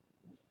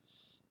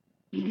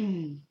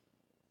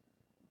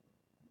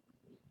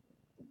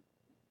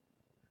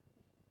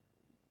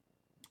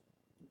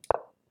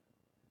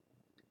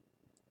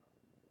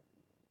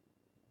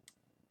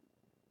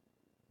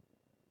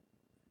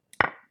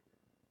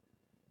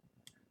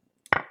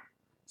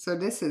 So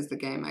this is the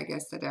game, I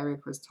guess, that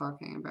Eric was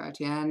talking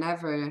about. Yeah,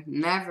 never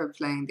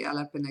playing the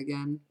Alapin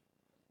again.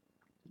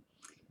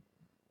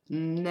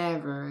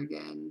 Never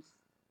again.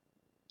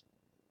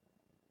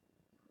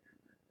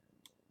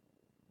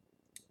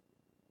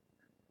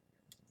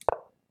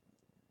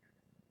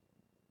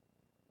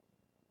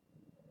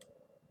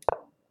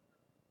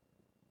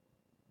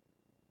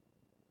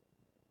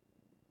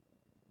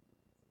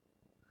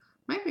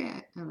 Maybe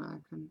I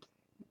couldn't.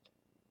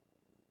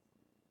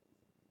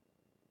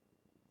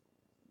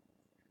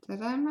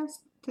 Did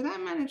I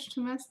manage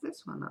to mess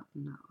this one up?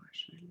 No,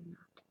 actually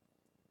not.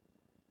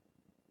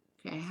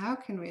 Okay, how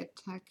can we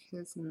attack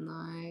his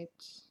knight?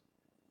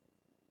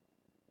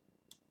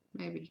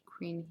 Maybe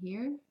queen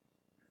here?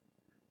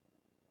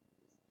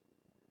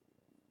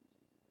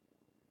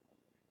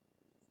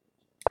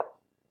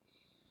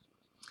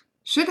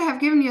 Should have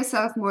given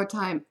yourself more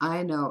time.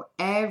 I know,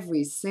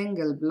 every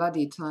single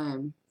bloody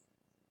time.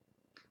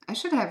 I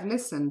should have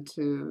listened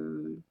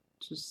to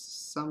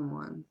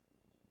someone.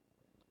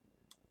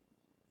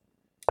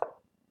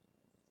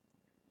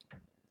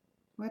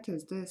 What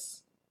is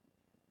this?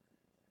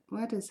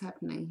 What is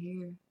happening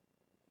here?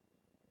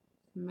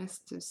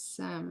 Mr.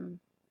 Sam.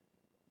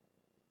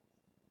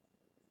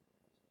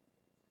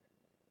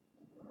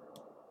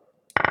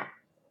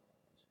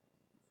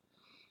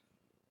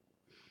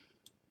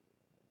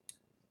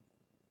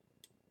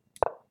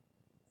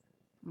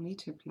 I need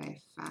to play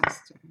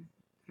faster.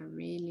 I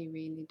really,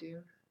 really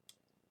do.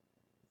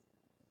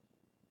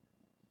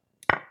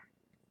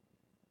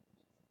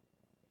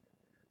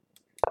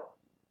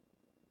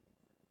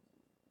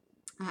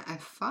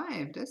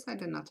 F5, this I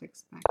did not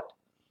expect.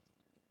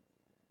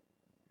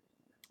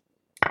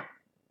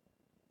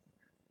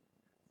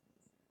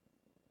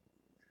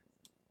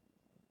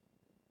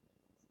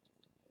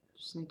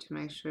 Just need to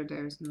make sure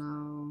there's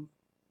no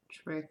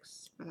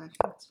tricks, but I think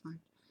it's fine.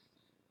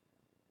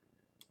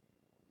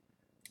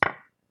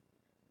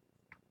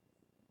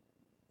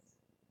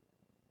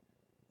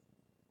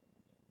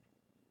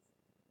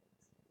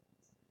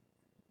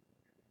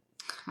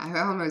 I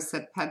almost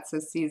said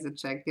Patsa sees a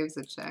check, gives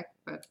a check,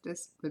 but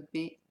this would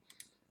be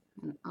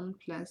an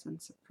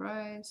unpleasant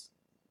surprise.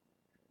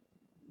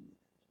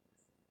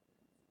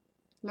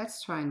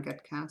 Let's try and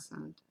get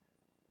castled.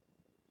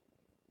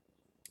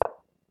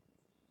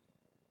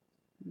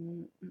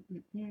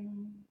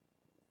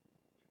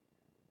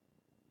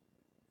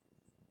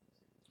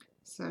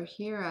 So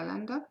here I'll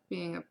end up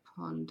being a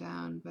pawn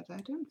down, but I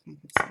don't think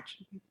it's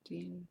such a big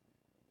deal.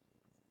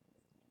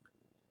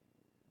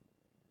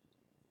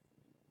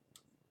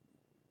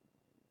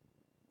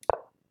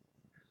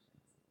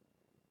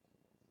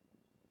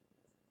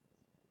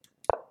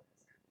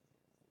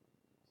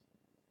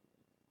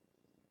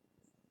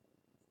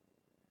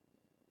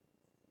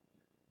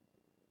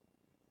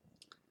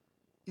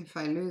 If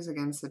I lose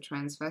against the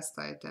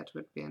transvestite, that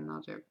would be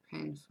another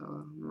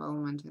painful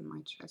moment in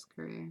my chess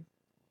career.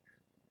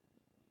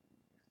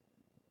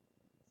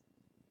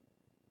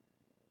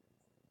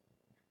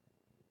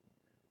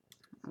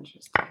 I'll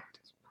just take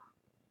this.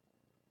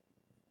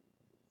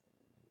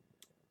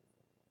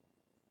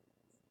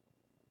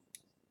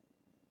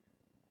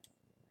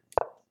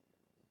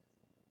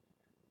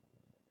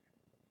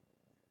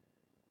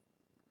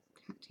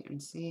 Can't even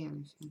see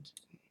anything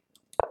today.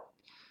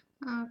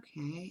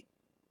 Okay.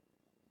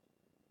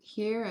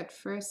 Here at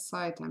first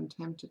sight, I'm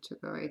tempted to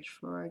go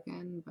h4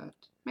 again, but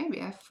maybe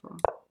f4.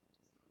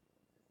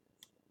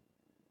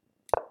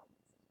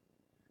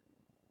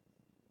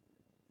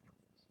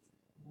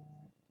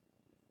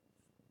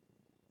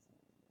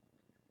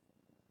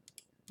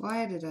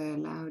 Why did I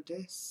allow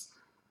this?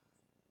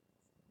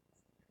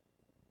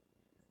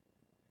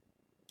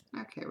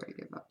 Okay, we'll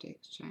give up the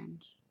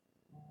exchange.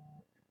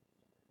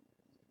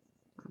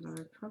 Although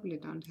we probably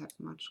don't have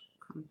much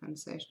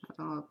compensation at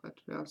all, but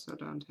we also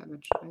don't have a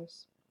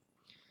choice.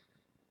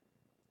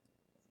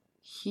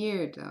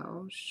 Here,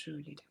 though,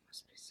 surely there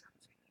must be something.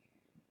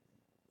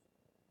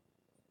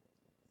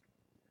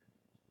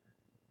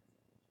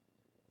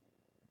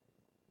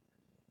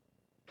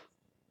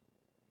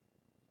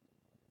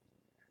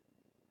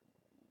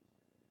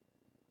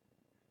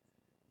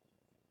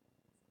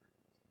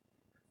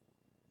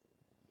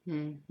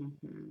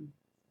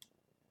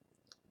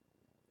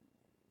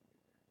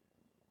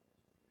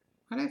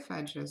 What if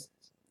I just...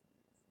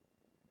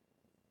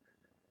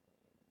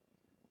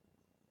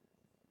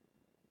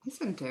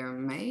 Isn't there a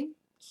mate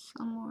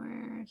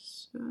somewhere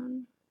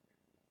soon?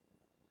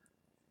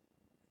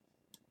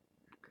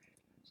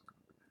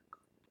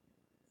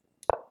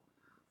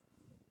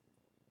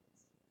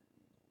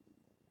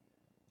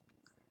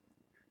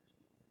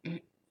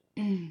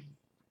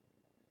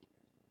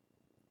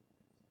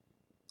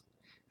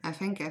 I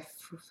think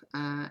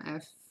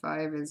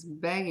f5 is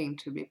begging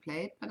to be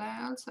played, but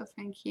I also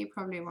think he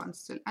probably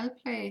wants to... I'll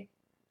play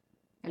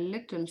a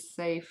little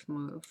safe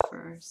move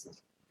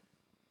first.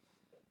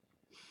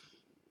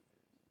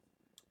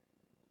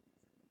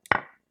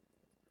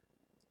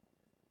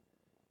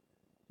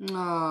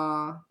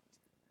 Oh,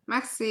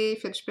 merci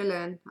für das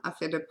Spielen. Auf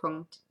jeden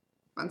Punkt.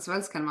 Und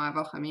sonst kann man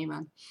einfach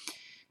nehmen.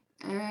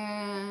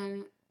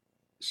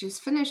 She's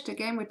finished the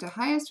game with the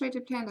highest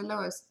rated player and the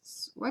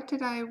lowest. What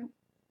did I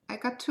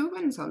got 2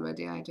 wins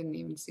already. I didn't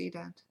even see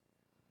that.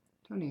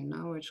 Don't even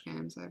know which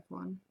games I've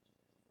won.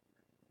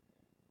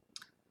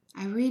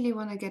 I really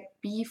want to get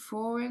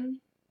b4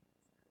 in.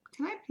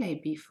 Can I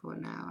play b4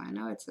 now? I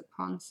know it's a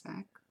pawn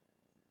sack.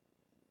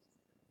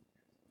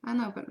 I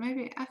know, but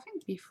maybe I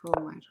think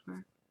b4 might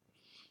work.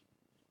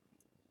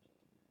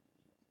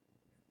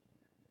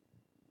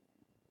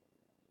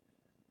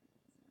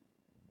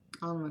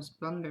 Almost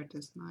blundered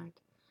this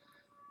knight.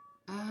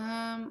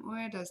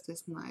 Where does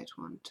this knight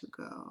want to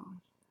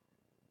go?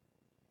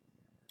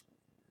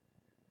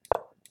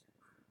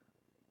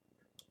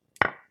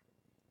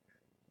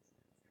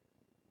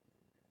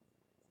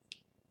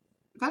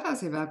 War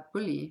das überhaupt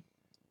Bully?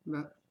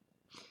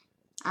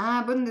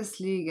 Ah,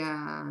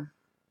 Bundesliga.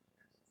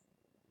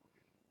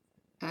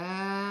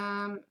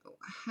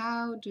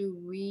 How do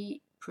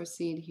we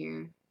proceed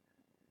here?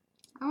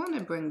 I want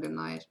to bring the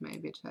knight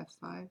maybe to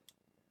f5.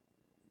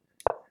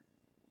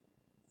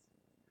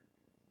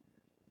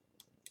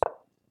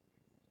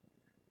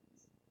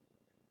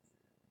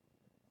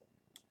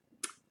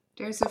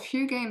 There's a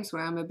few games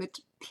where I'm a bit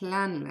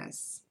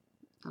planless,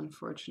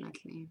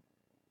 unfortunately.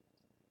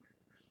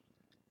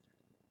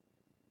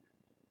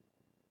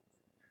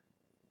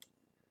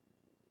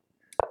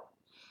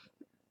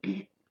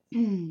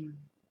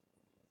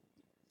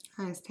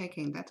 I was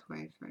taking that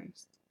way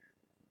first.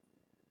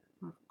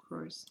 Of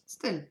course.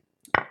 Still,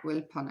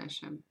 we'll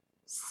punish him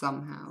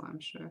somehow,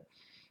 I'm sure.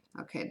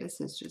 Okay, this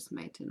is just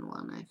mate in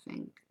 1, I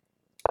think.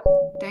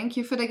 Thank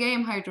you for the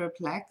game,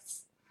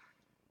 Hydroplex.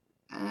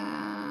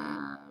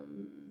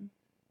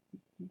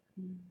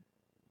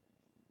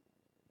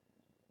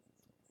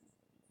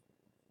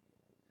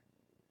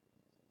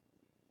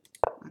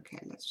 Okay,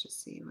 let's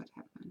just see what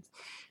happens.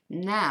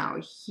 Now,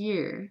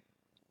 here.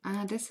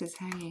 This is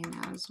hanging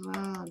now as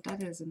well.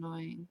 That is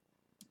annoying.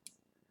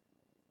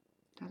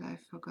 That I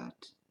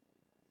forgot.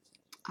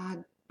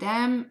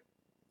 Damn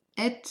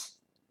it.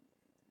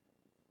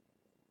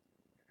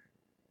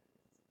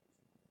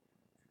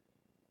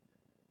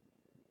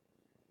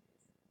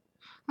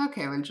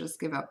 Okay, we'll just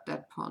give up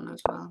that pawn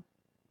as well.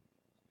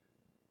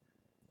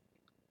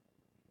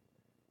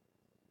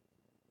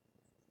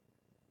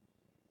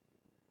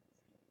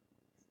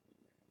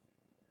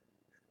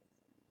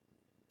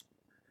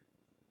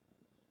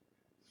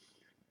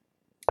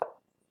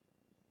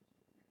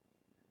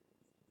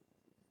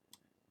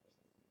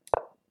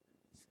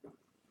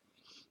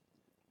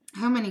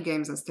 How many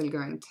games are still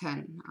going?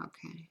 10.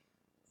 Okay.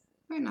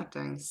 We're not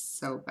doing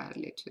so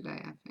badly today,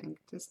 I think.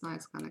 This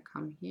knight's gonna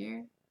come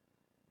here.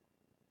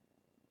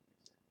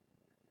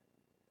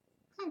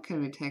 How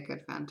can we take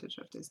advantage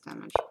of this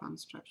damaged pawn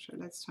structure?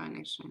 Let's try and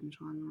exchange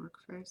 1 rook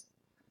first.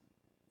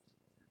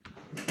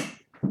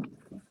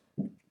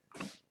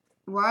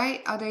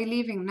 Why are they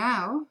leaving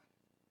now?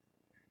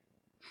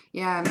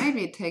 Yeah,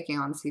 maybe taking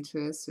on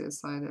c2 is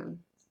suicidal.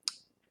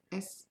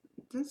 Is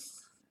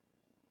this...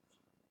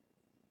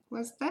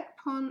 Was that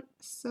pawn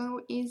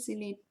so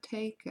easily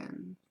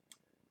taken?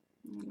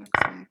 Looks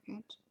like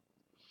it.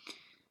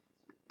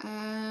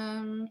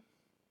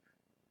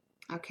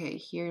 Okay,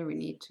 here we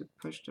need to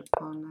push the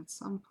pawn at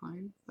some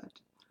point, but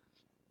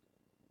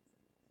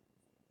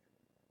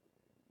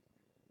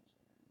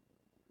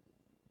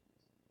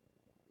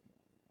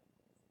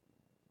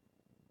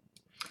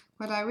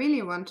what I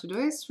really want to do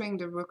is swing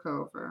the rook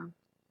over.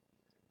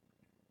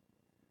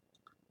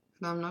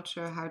 And I'm not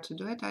sure how to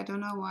do it. I don't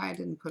know why I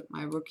didn't put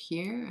my rook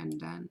here and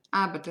then...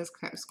 Ah, but this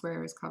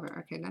square is covered.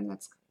 Okay, then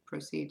let's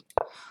proceed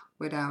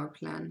with our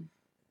plan.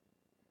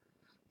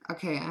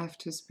 Okay, I have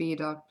to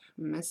speed up.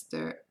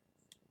 Mr.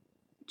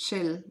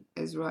 Chill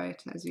is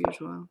right, as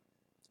usual.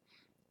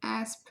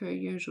 As per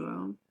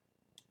usual.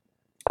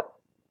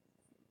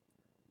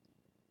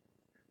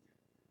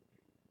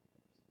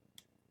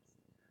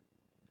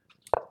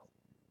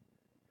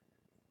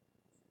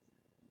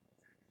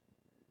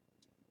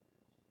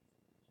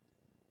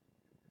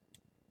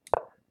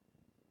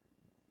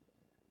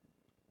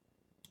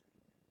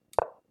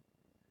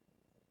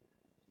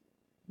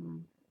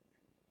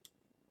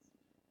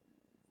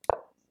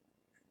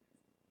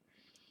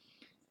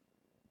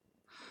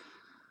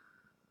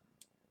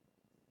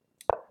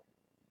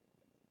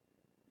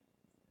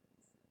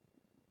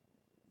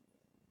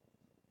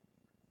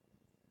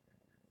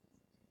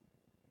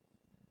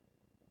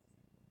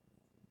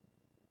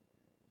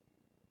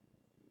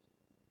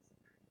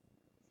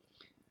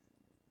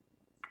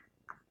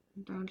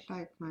 I don't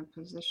like my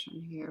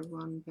position here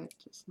one bit.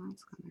 This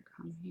knight's gonna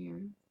come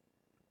here.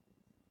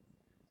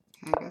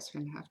 Okay, I guess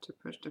we'll have to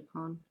push the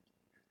pawn.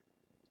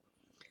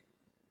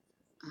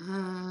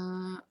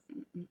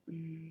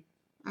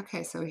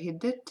 Okay, so he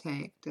did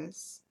take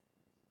this.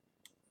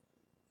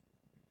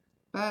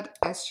 But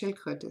as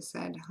Schildkröte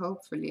said,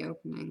 hopefully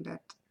opening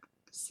that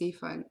c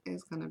file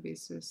is gonna be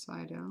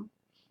suicidal.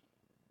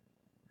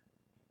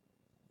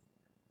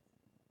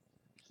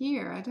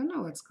 Here, I don't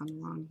know what's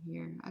gone wrong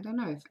here. I don't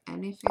know if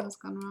anything's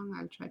gone wrong.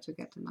 I'll try to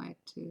get the knight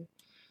to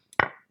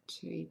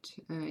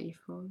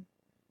e4.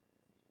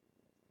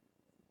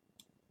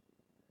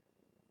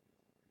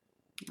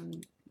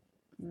 And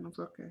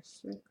rook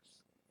f6.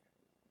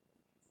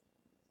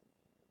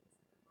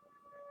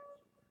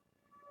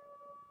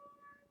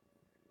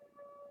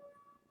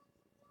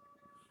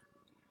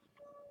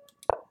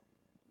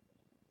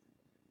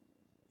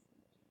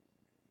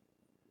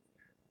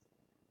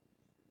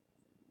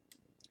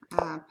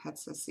 Ah,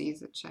 Petzer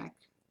sees a check,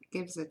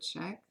 gives a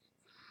check.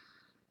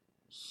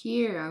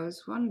 Here, I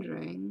was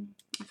wondering,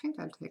 I think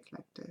I'll take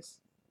like this.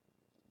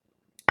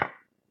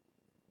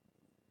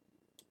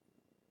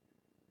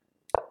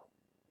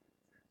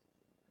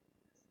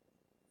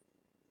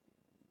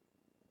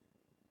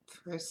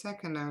 For a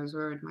second, I was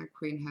worried my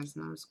queen has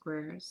no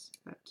squares,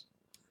 but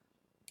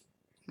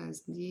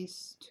has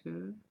these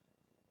two.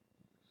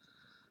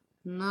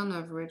 None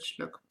of which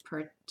look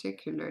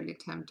particularly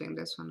tempting.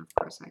 This one, of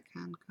course, I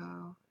can't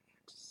go.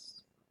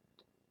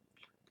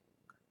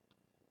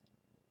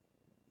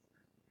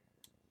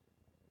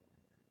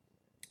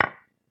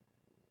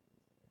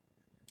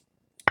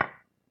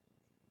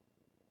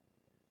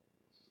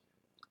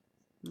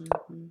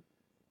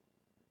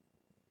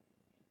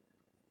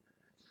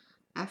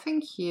 I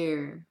think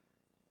here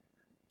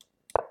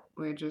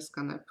we're just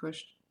gonna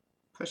push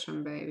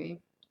him,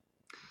 baby.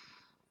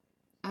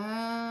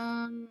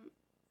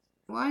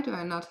 Why do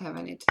I not have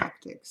any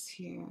tactics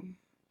here?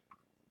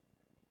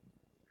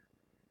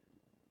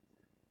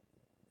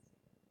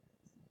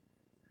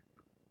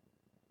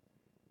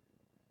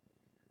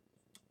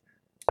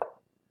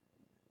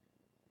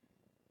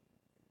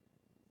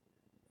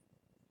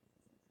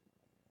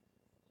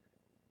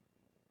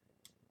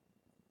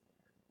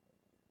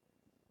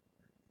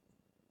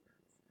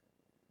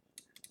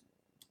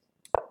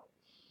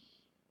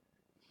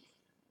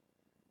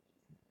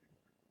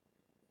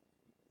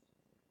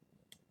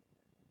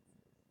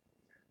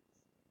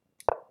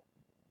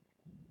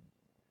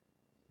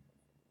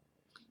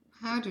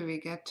 How do we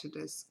get to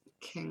this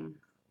king?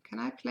 Can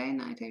I play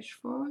knight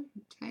h4?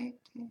 Take.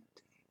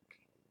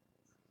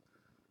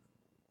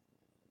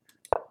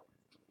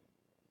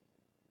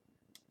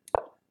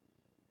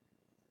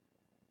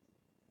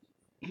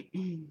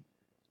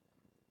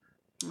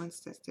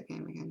 Let's test the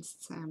game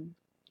against Sam.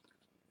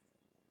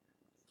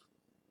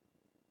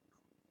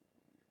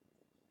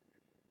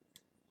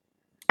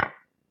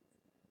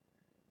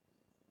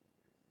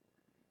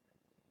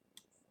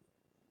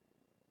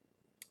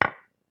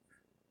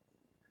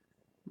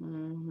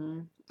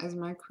 Is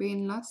my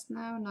queen lost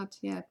now? Not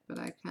yet, but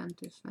I can't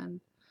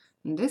defend.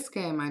 In this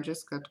game, I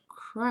just got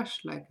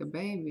crushed like a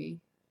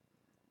baby.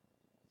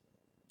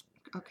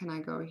 Oh, can I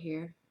go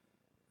here?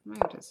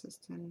 Maybe this is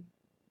still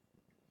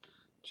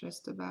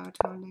just about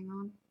holding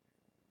on.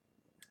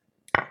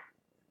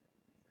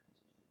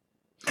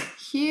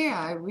 Here,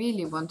 I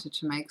really wanted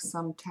to make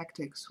some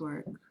tactics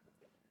work,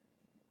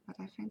 but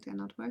I think they're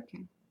not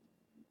working.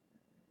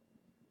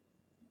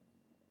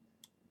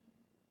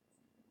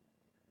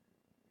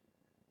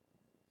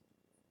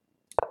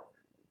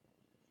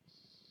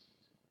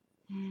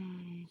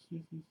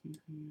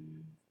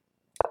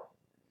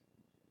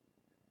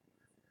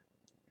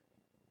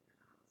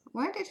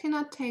 Why did he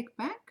not take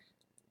back?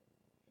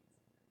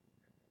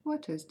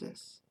 What is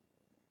this?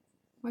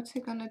 What's he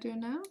gonna do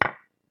now?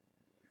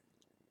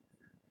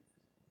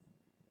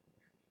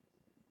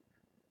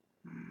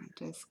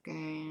 This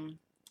game.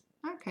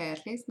 Okay,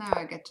 at least now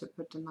I get to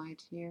put the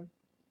knight here.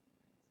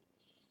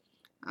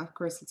 Of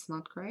course it's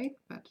not great,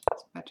 but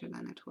it's better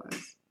than it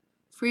was.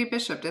 Free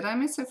bishop. Did I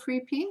miss a free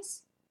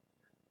piece?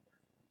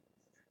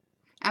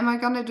 Am I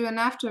gonna do an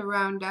after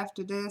round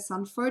after this?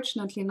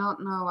 Unfortunately not.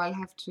 No, I'll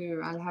have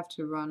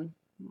to run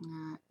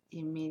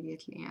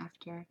immediately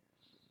after.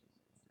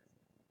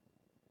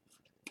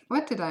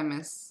 What did I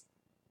miss?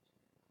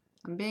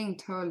 I'm being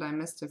told I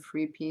missed a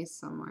free piece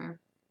somewhere.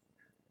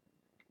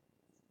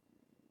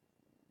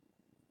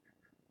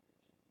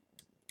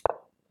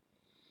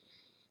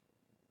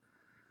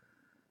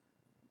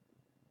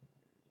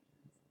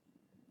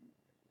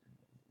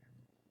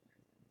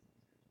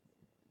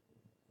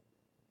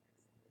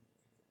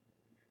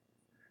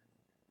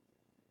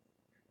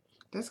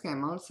 This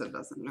game also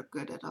doesn't look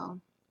good at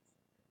all.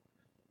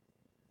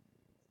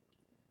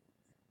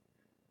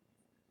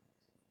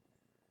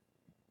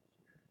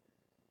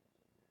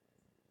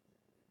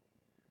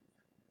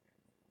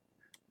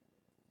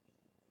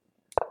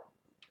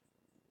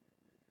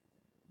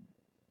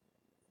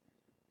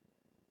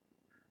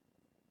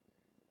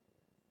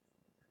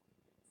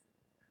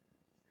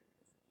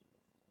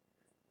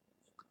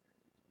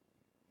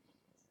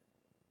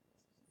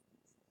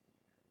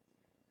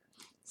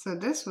 So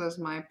this was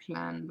my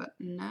plan, but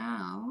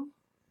now...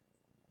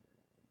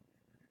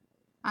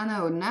 I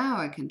know, now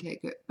I can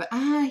take it. But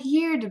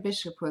here the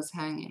bishop was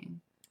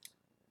hanging.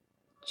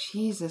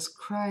 Jesus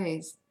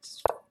Christ.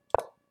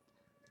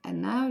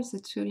 And now is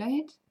it too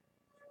late?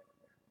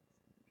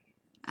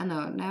 I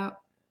know, now...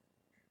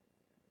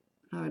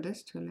 No, it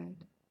is too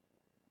late.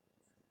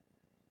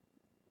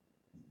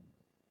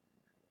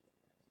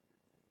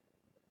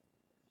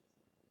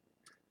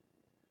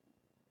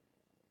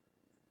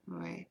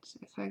 Wait,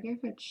 if I give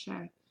it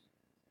check...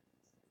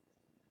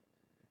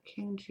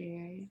 King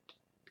G8,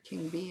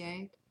 King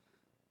B8.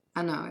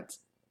 I know, it's...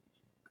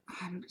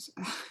 I'm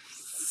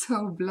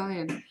so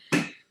blind.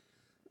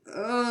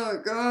 Oh,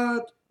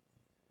 God.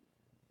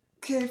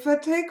 Okay, if I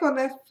take on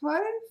F5...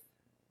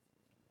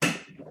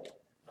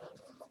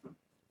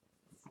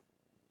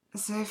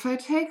 So if I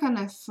take on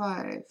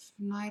F5,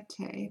 knight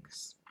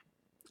takes,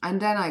 and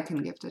then I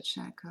can give the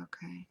check,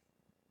 okay.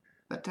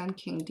 But then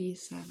King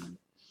D7.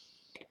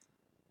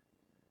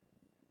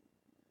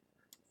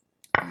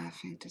 I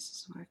think this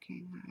is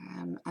working.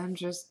 I'm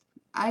just,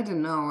 I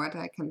don't know what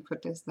I can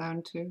put this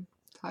down to.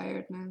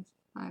 Tiredness?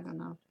 I don't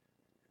know.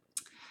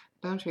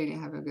 Don't really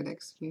have a good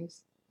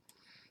excuse.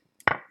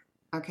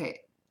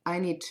 Okay, I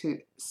need to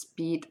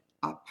speed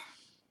up.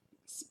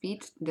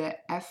 Speed the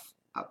F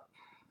up.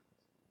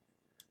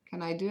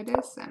 Can I do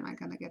this? Am I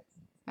gonna get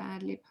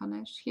badly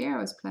punished? Here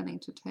I was planning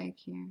to take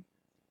here.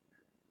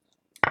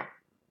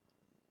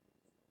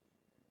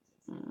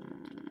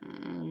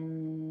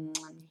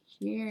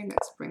 Here,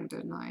 let's bring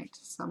the knight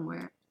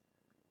somewhere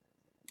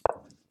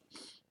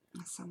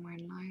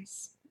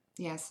nice.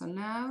 Yeah, so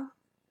now,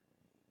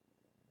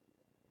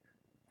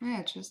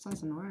 yeah, it just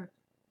doesn't work.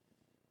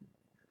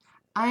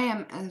 I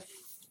am a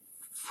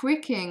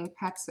freaking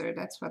patzer,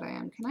 that's what I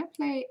am. Can I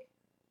play?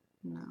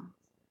 No.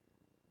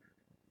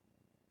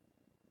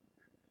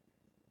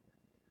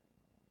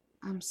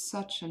 I'm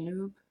such a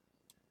noob.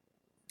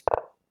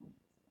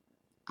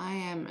 I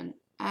am an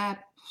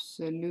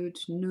absolute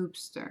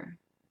noobster.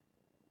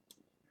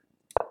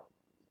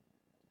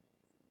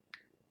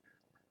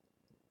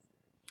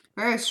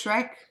 Where is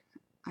Shrek?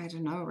 I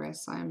don't know where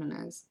Simon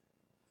is.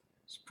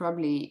 He's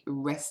probably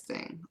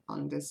resting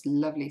on this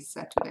lovely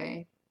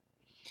Saturday.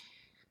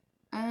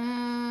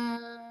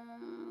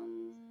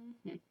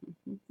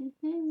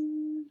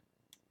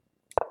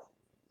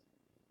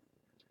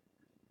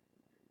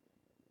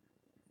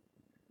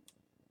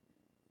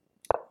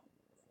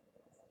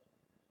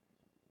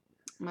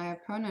 My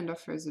opponent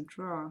offers a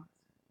draw.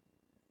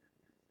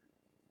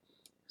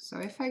 So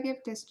if I give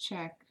this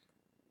check,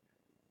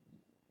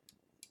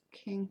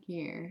 king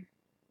here,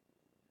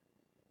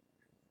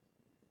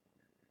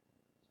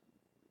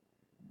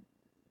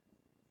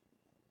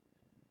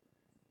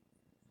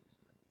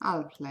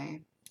 I'll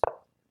play.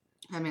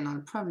 I mean,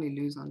 I'll probably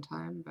lose on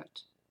time,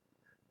 but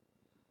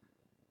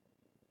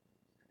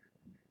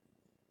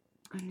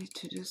I need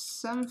to do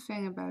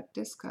something about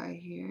this guy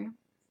here.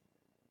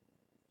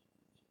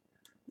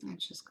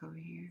 Let's just go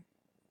here.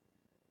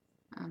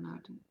 And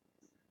out.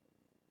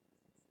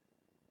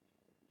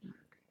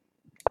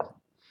 Okay.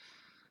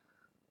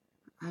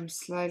 I'm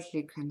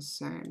slightly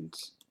concerned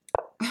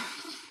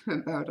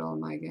about all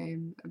my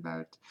game,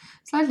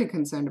 slightly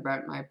concerned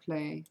about my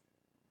play,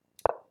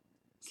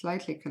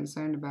 slightly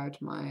concerned about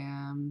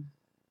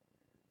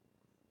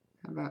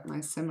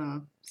my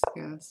Simul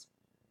skills.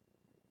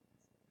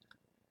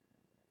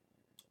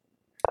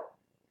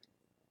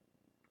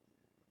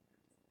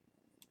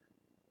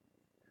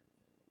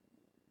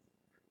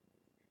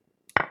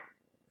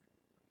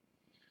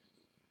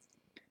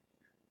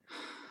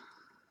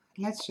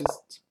 Let's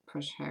just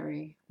push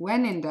Harry.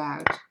 When in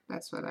doubt.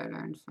 That's what I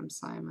learned from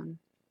Simon.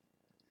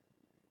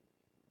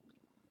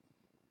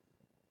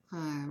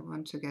 I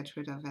want to get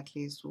rid of at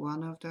least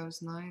one of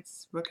those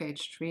knights. Rook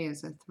h3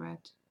 is a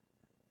threat.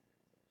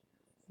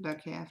 But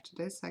okay, after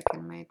this I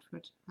can mate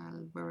foot.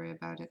 I'll worry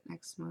about it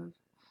next move.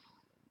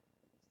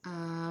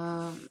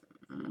 Can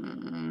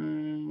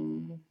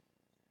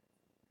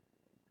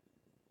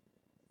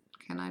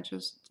I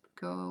just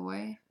go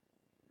away?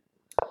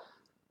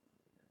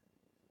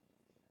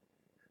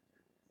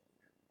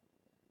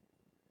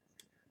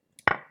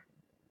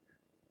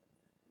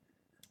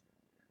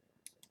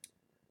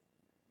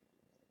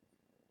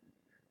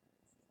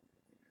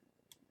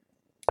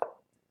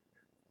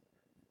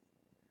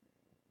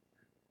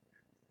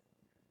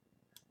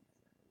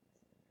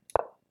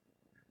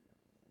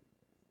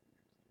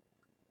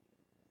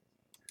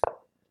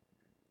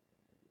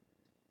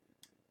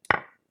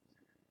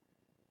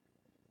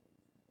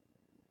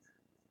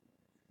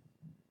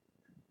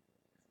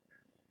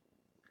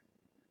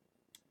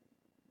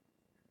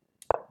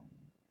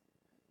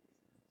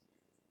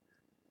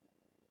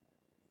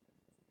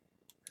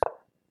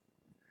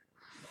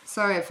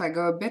 Sorry if I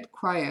go a bit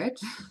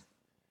quiet.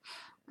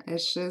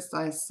 It's just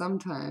I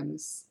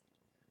sometimes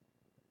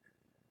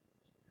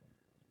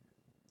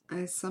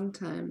need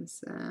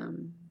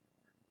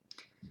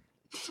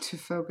to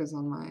focus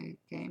on my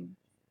game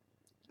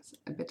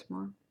a bit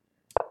more.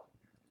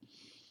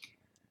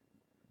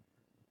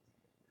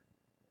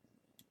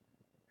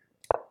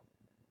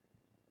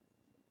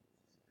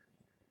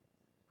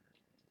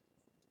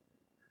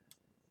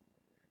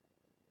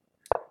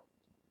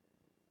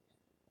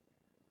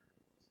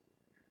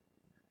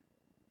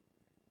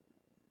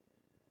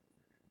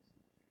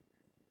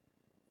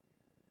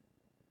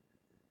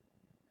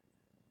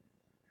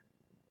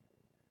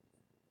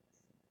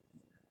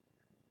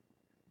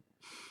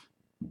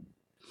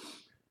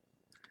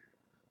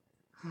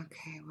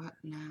 Okay, what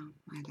now?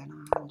 I don't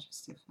know. I'll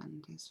just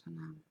defend this for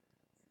now.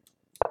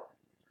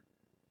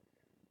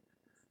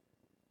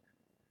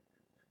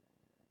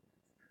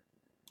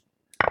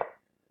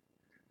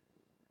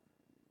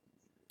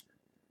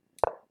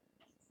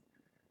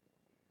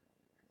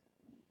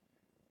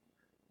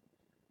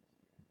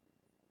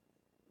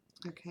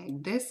 Okay,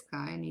 this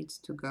guy needs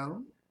to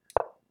go.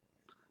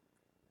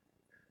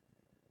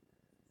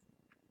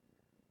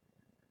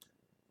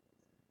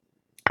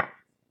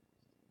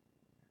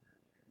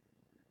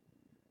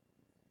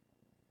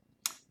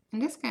 In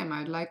this game,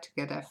 I'd like to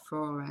get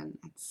f4 and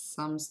at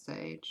some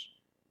stage.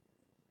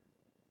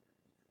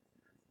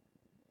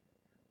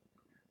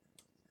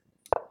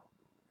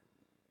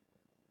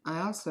 I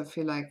also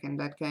feel like in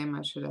that game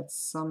I should at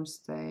some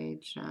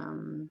stage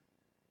can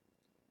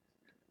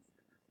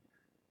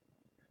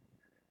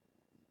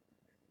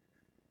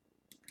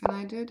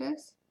I do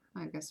this?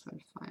 I guess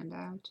we'll find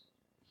out.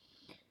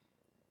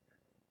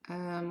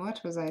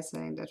 What was I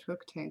saying? That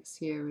rook takes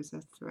here is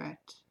a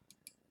threat.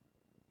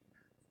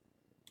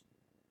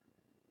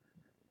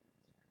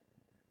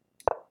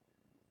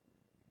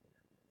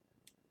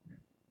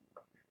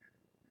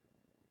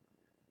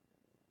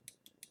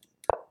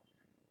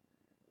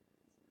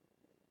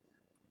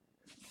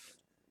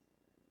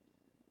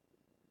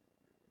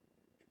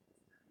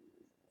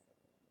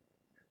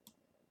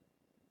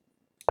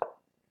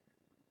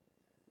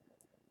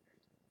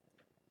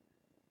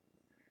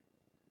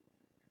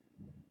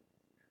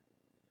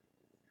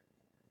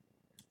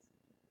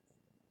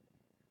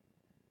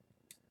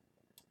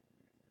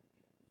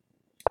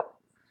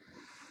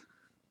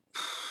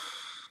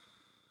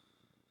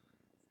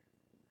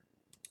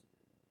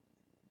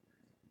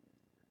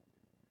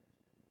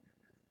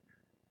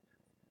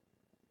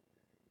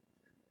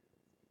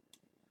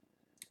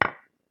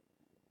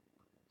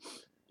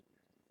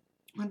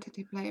 When did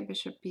he play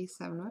bishop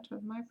b7? What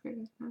was my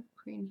previous move?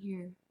 Queen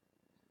here.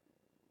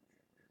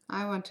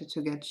 I wanted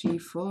to get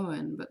g4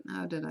 in, but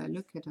now that I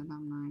look at it,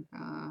 I'm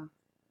like,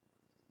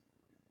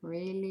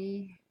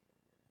 really?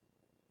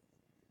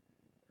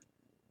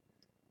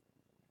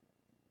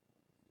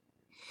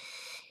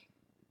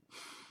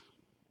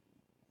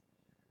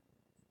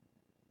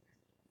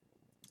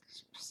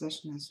 This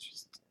position is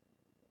just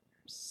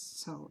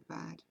so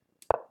bad.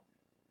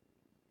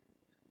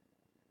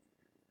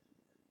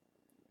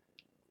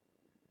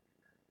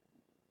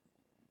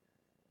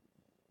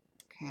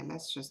 Okay,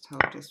 let's just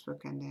hope this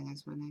rook ending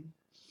is winning.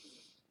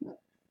 I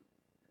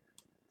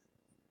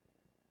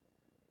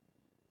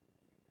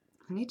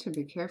need to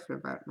be careful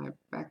about my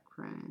back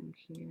rank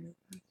here,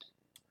 but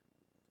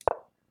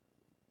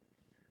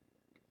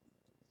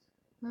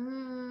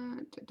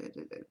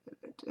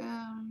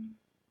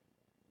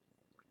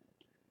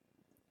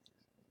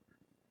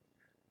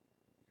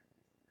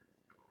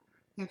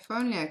if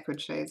only I could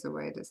chase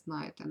away this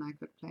knight, then I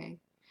could play.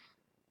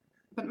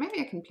 But maybe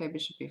I can play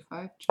bishop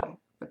e5 check,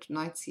 but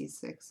knight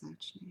c6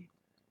 actually.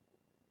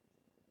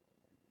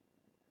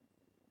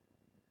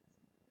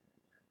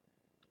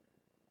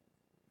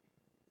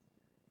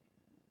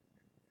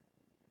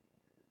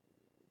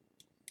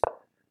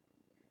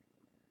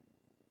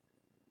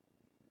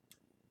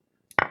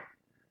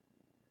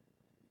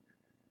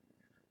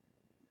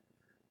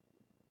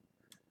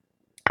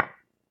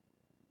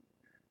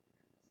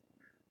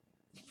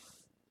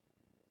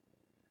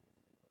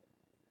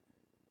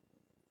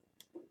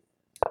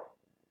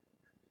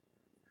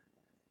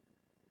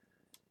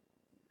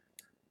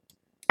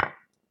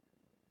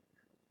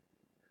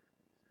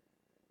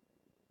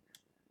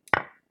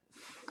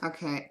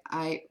 Okay,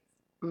 I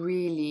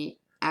really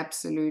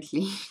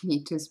absolutely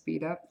need to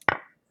speed up.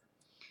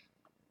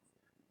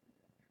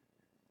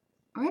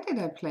 Why did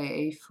I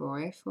play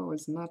a4? A4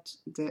 was not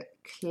the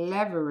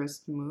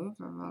cleverest move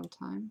of all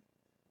time.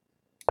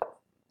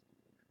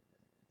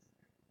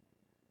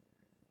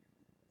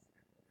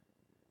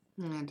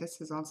 Yeah,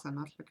 this is also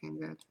not looking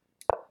good.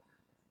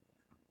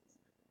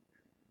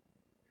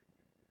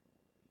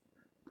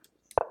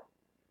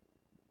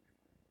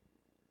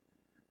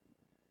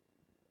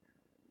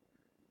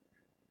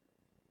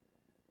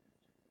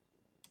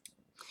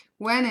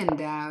 When in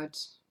doubt,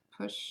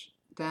 push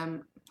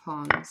them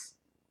pawns.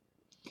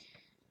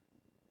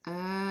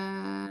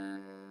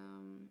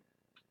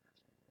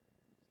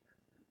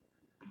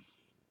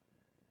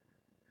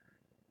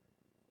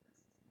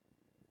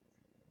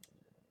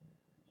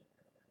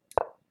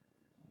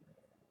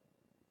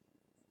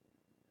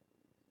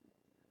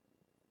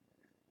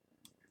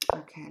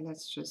 Okay,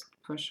 let's just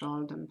push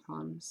all them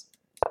pawns.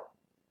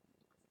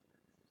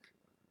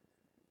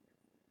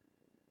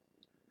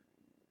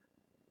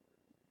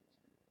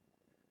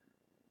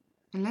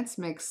 And let's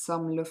make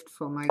some luft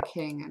for my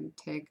king and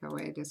take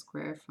away the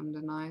square from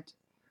the knight.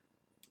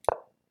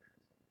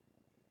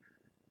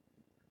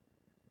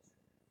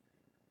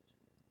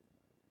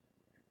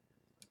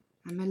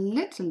 I'm a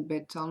little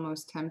bit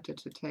almost tempted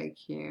to take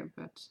here,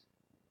 but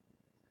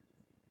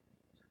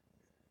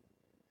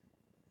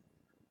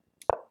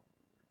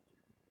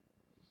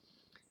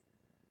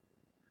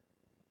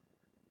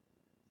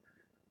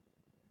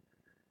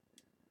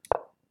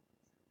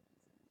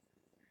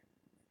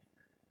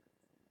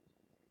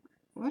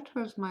what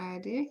was my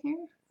idea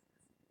here?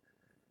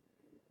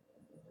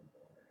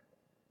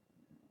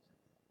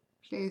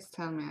 Please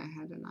tell me I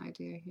had an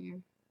idea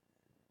here.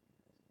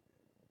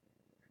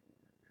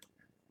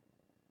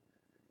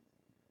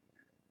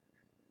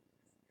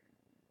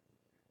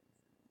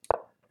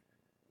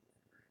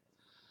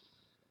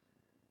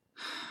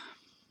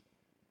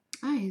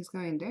 Ah, he's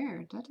going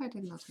there. That I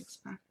did not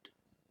expect.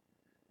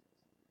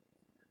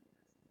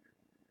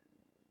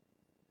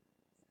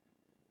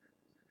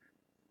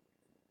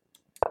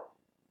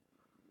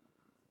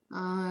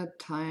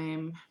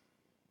 Time.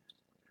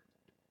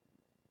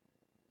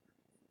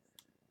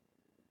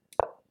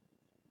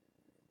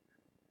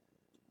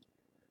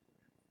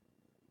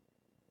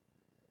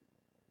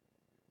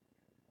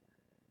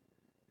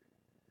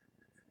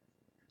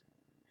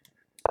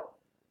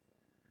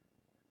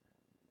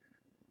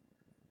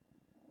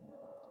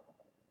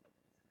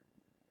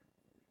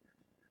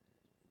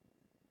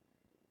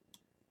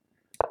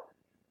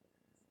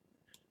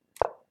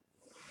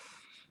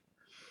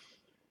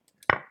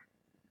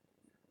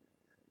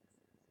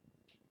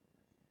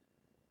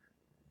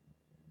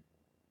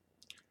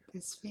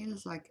 This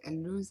feels like a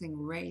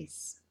losing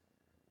race.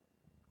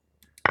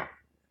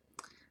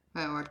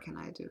 Well, what can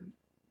I do?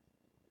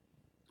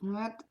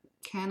 What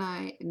can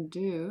I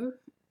do?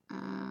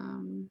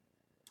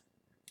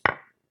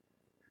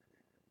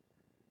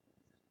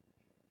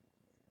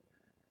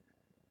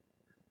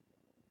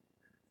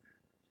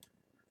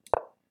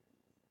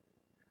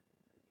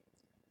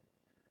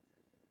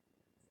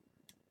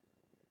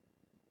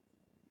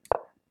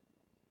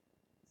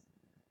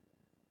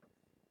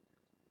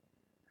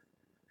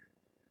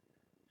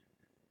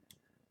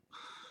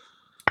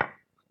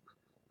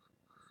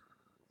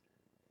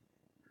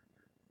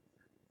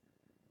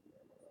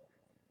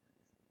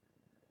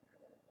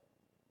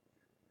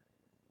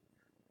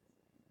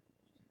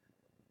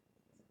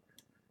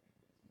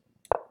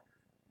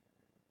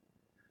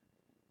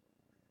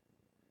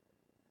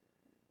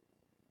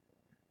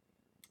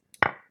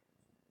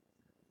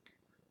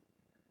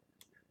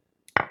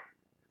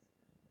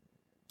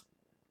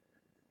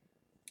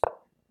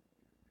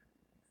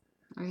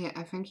 Oh yeah,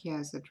 I think he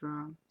has a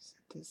draw. It's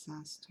a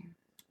disaster.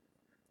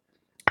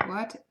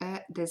 What a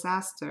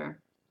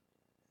disaster.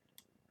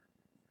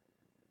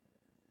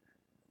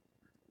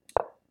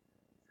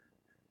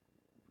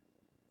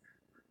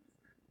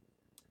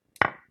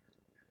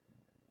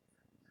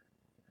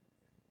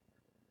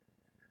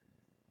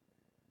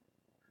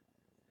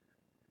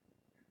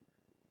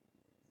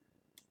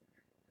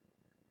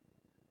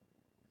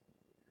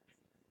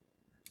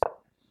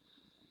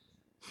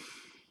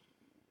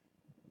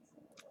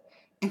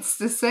 It's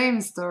the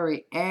same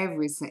story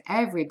every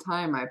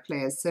time I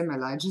play a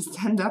Simul. I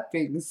just end up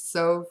being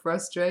so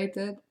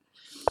frustrated.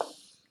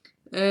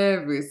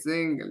 Every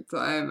single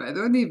time. I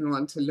don't even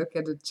want to look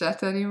at the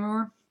chat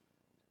anymore.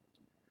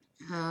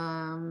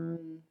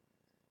 Can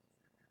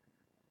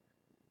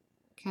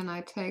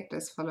I take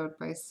this followed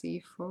by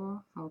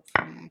c4? Hopefully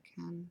I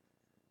can.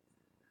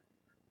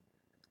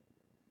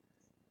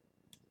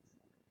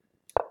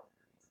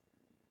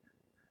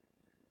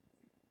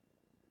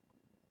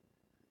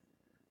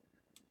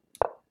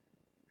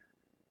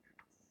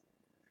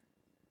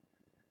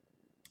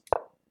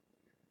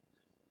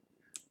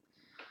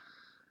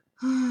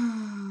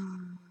 Oh,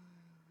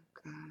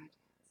 God.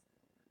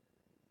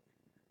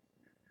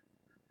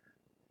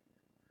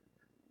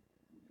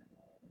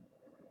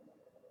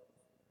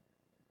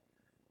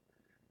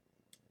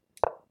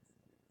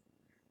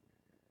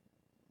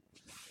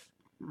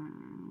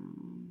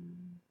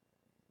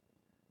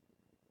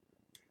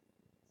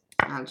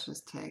 I'll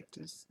just take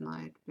this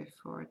knight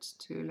before it's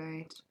too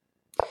late.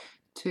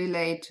 Too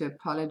late to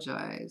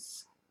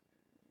apologize.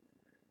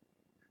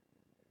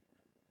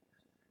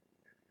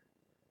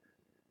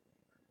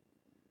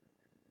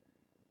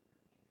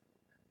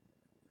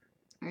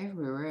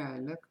 Everywhere I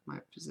look, my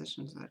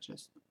positions are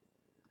just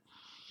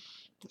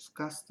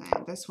disgusting.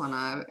 This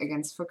one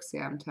against Fuchsia,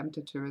 I'm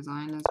tempted to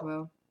resign as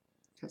well,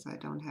 because I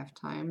don't have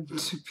time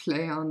to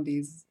play on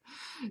these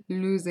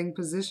losing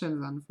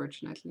positions,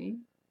 unfortunately.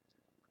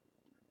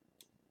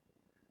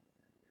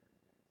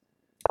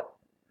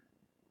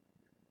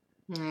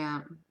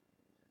 Yeah,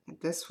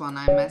 this one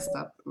I messed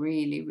up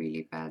really,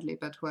 really badly,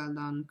 but well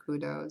done,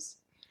 kudos.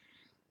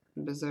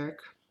 Berserk.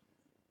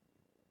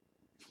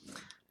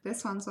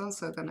 This one's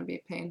also gonna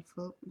be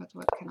painful, but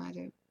what can I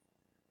do?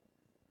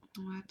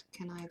 What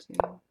can I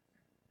do?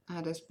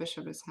 Ah, this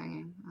bishop is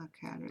hanging.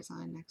 Okay, I'll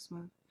resign next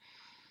move.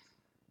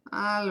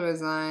 I'll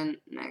resign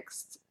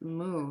next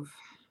move.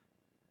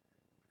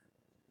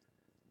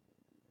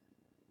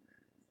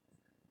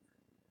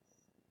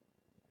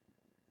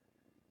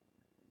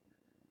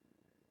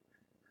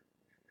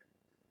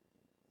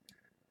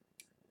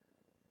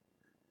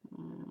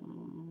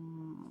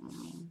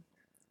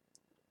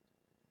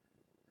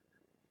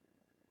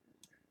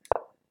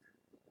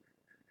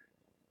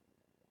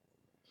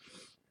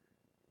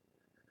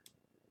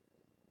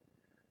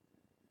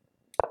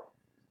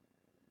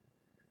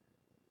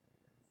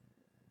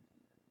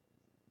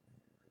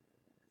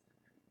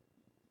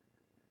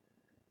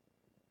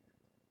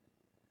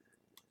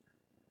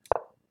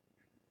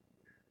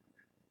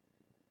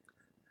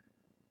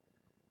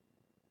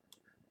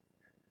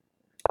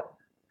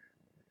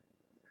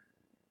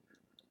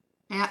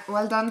 Yeah,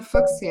 well done,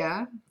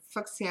 Fuchsia.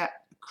 Fuchsia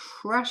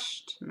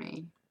crushed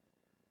me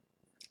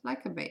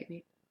like a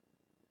baby.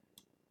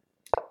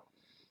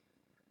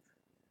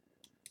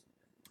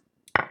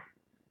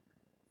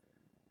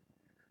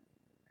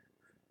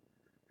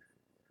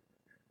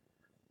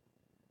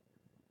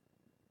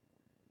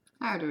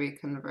 How do we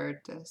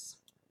convert this?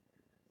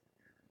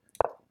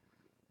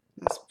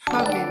 That's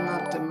probably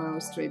not the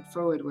most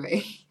straightforward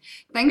way.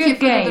 Thank you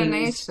for the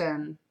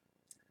donation.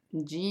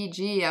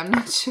 GG. I'm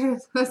not sure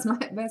it was my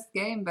best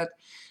game, but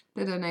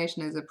the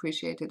donation is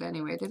appreciated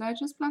anyway. Did I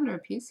just blunder a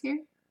piece here?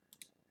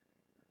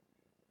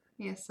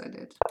 Yes, I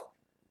did.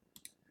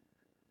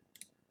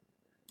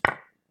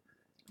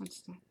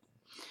 What's that?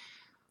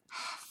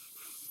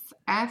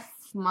 F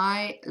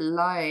my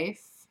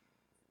life.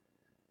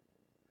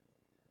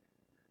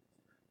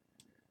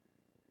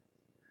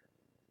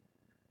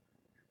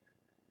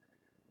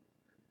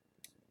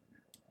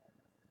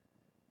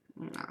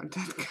 No,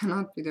 that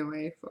cannot be the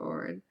way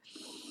forward.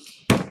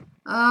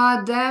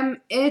 Ah,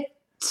 damn it.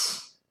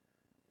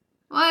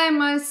 Why am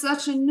I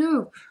such a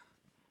noob?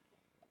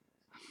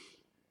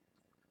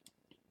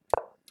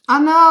 Oh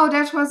no,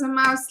 that was a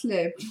mouse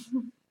slip.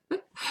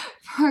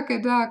 Fuck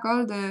a duck,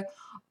 all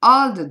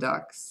the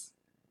ducks.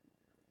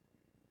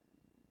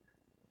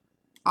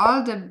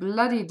 All the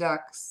bloody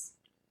ducks.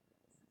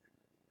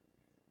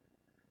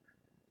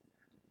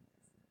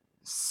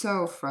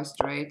 So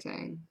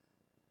frustrating.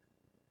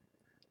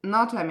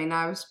 I mean,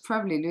 I was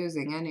probably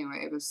losing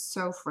anyway. It was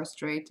so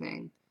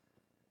frustrating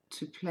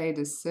to play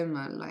the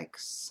Simul like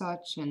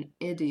such an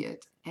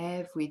idiot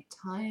every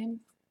time.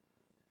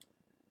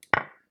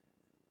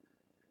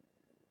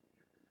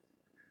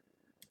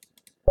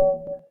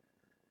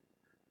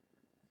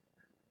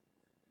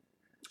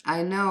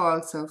 I know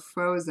also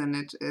Frozen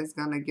it is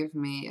gonna give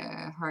me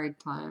a hard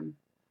time.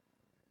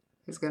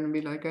 It's gonna be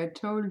like, I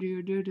told you,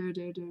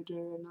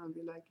 and I'll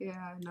be like,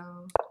 yeah, I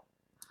know.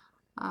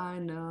 I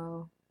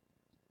know.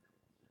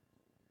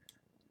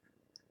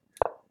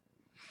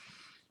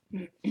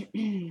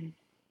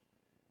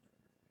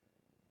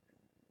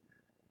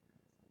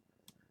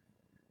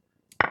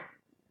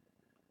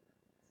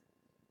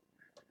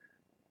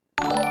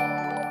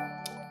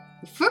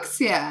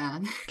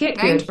 Fuchsia! Get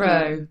good,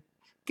 bro.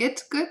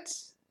 Get good,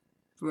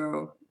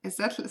 bro. Is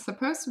that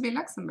supposed to be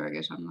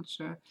Luxembourgish? I'm not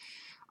sure.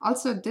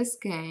 Also, this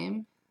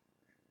game.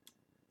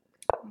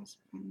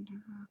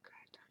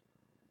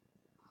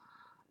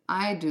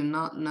 I do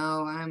not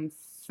know. I'm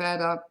fed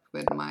up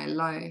with my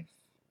life.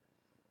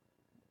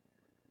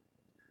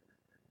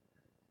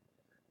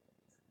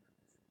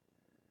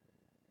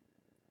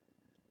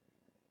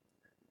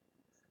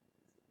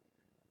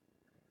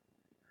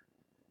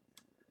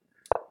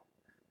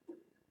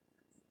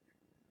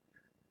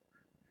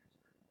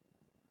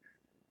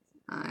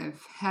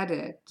 I've had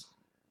it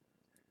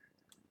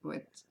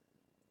with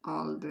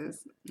all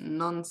this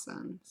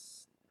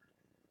nonsense.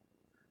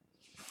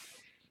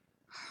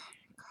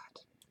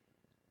 God.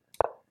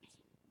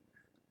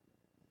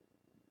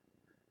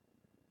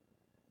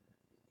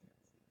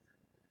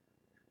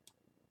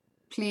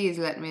 Please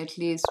let me at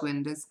least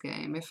win this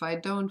game. If I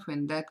don't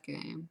win that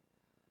game,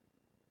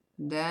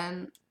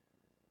 then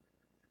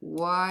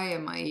why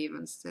am I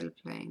even still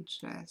playing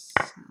chess?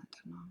 I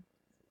don't know.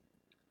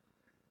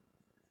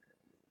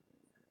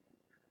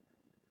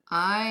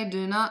 I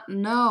do not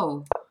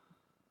know.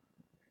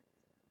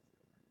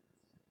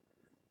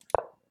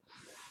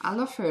 I'll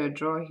offer a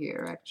draw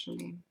here,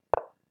 actually.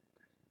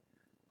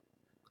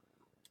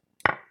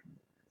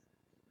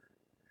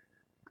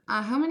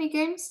 How many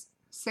games?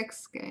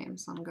 6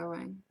 games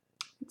ongoing.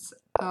 It's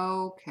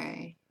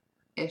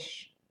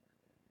okay-ish.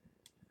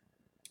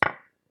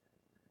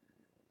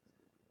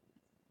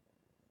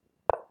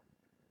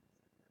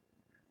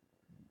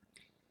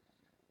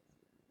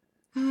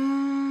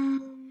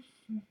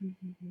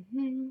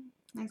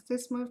 Is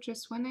this move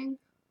just winning?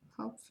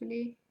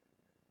 Hopefully.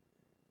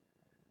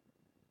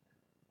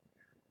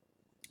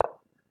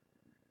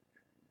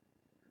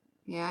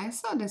 Yeah, I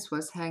saw this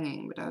was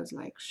hanging, but I was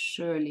like,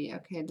 surely,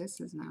 okay, this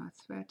is now a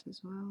threat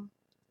as well.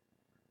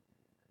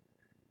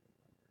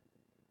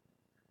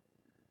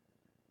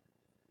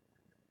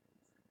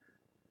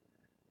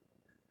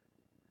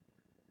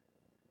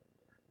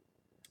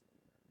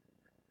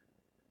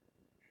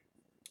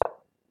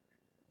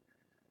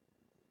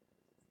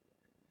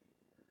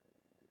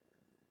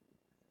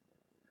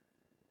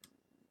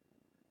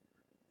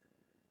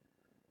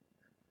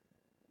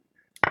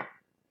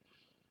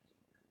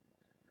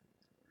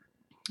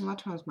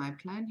 What was my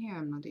plan here?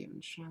 I'm not even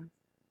sure.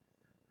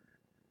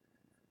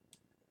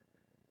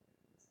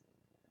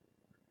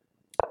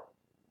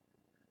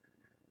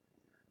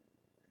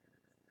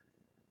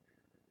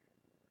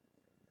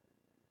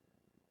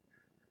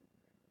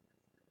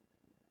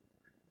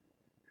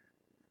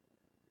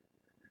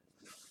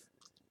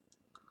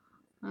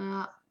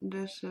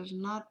 This is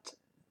not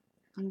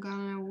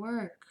gonna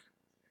work,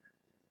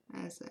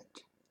 is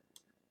it?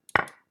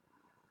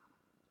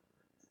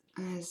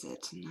 Is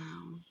it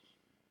now?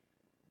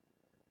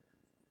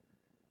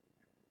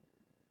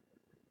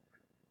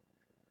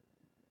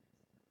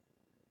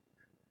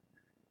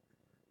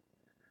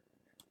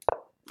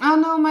 Oh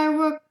no, my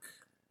rook!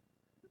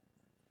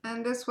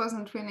 And this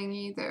wasn't winning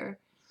either.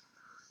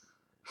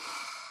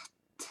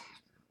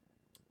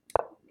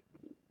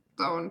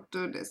 Don't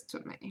do this to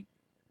me.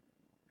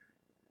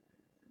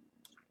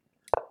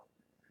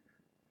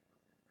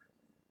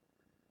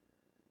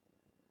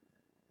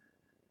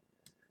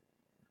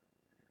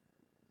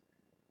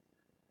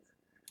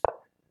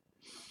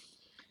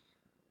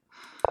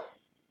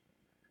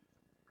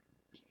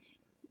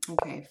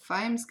 Okay,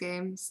 Fime's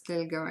game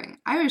still going.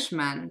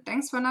 Irishman,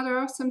 thanks for another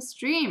awesome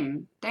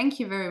stream.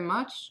 Thank you very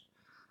much.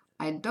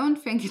 I don't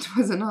think it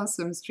was an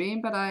awesome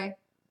stream, but I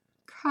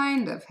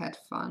kind of had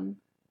fun.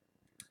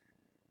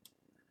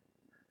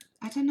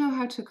 I don't know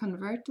how to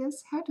convert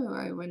this. How do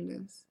I win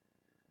this?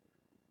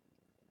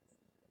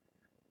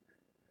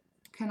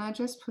 Can I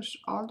just push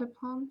all the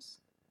pawns?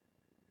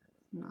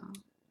 No.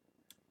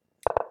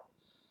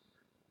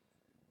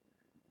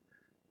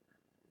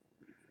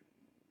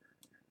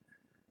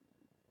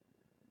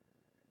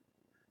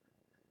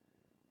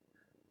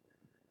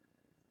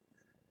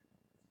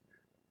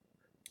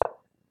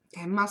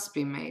 They must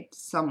be made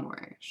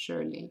somewhere,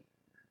 surely.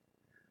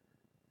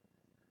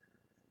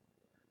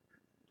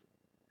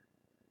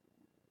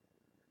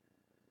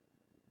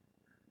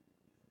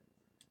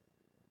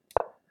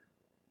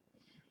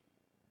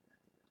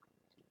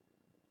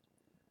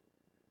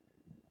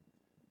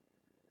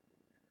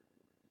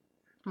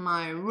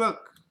 My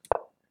rook.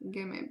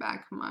 Give me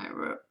back my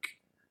rook.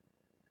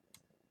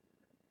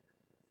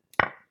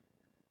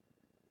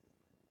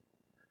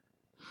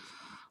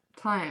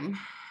 Time.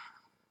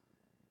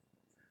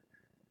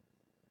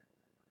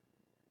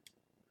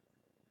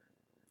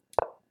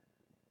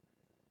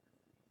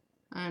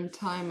 And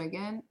time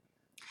again.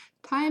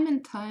 Time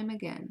and time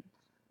again.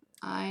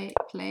 I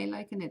play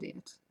like an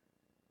idiot.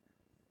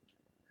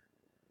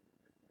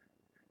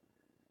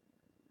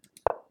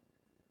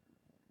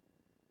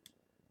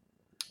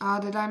 Oh,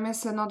 did I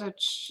miss another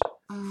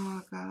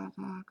oh god,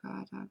 oh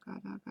god, oh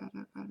god, oh god,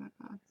 oh god, oh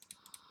god.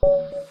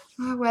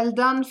 Oh, well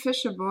done,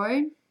 Fisher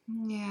boy.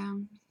 Yeah.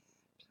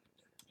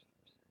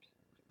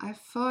 I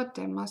thought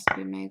they must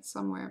be made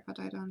somewhere, but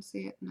I don't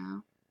see it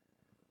now.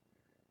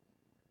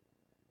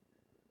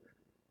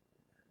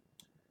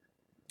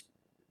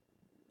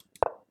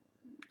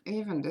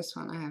 Even this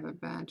one, I have a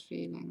bad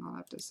feeling all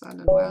of a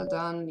sudden. Well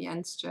done,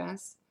 Jens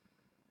Jess.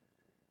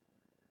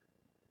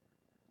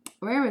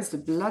 Where is the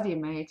bloody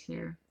mate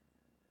here?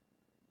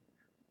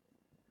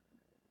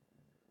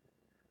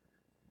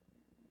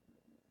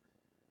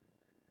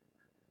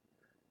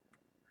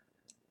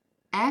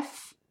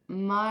 F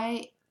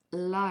my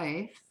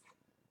life.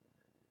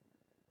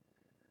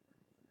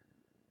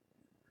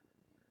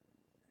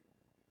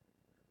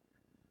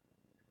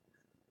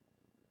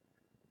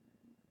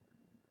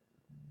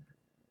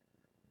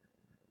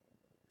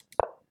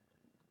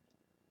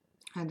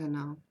 I don't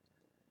know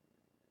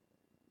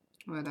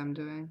what I'm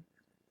doing.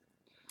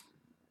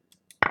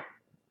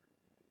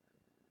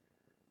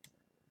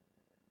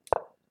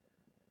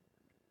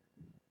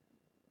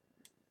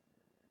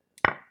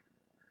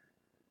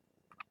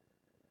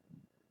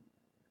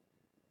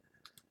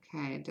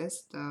 Okay,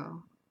 this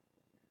though,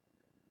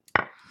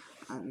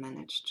 I'll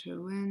manage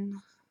to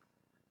win.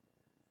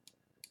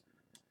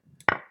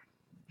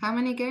 How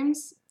many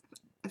games?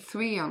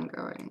 3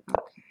 ongoing.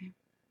 Okay.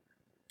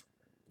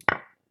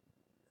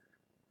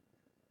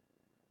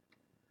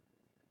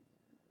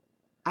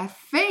 I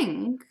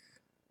think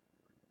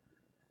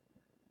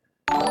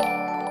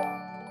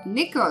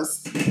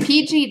Nikos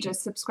PG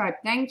just subscribed.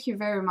 Thank you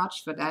very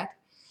much for that.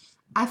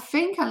 I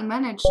think I'll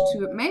manage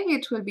to, maybe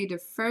it will be the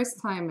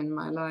first time in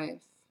my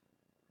life.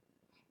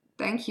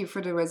 Thank you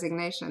for the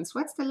resignations.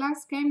 What's the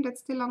last game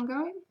that's still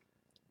ongoing?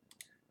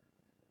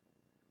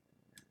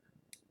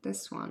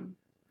 This one.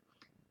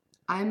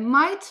 I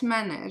might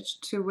manage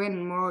to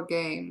win more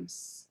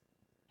games.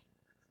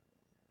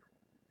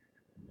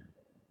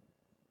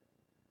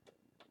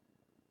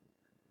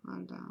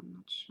 I'm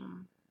not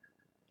sure.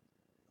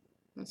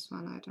 This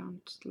one I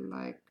don't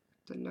like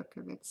the look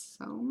of it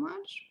so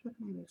much, but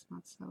maybe it's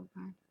not so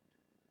bad.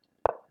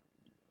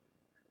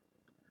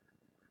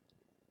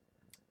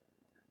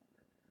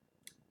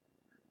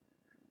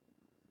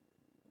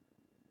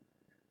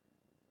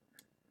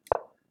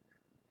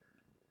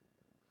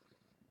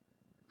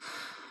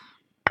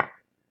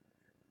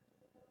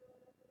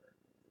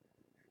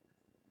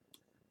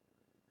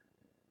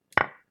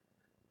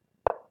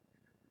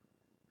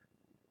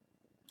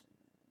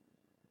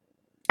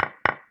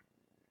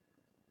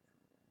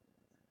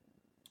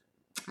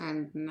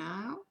 And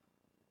now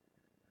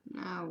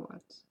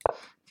what? I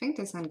think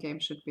this endgame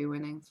should be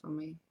winning for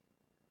me.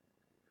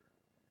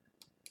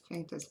 I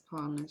think this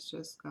pawn is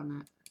just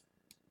gonna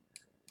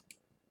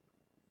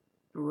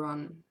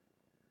run.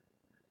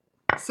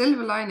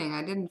 Silver lining,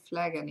 I didn't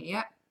flag any.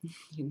 Yeah,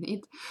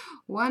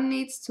 one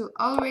needs to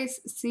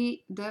always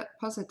see the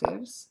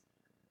positives.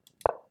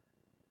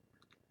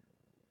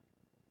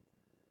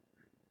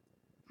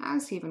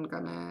 How's he even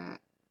gonna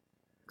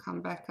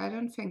come back? I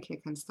don't think he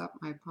can stop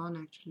my pawn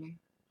actually.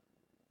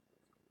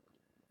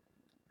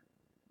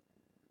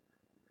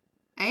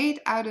 8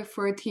 out of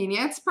 14.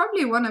 Yeah, it's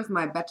probably one of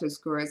my better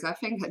scores. I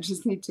think I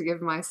just need to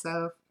give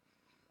myself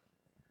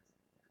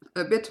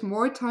a bit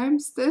more time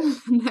still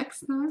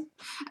next time.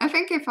 I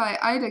think if I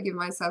either give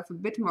myself a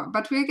bit more,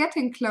 but we're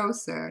getting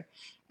closer.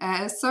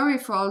 Sorry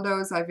for all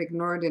those I've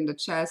ignored in the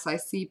chats. I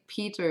see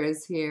Peter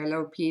is here.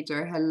 Hello,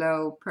 Peter.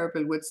 Hello,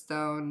 Purple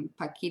Woodstone,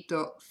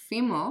 Paquito,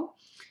 Fimo,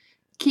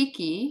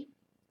 Kiki.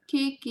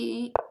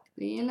 Kiki,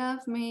 do you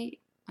love me?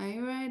 Are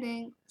you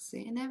riding?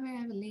 Say you never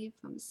ever leave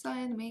from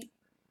beside me.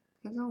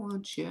 Cause I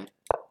want you.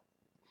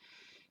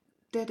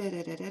 Da da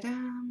da da da da.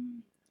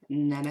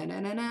 Na na na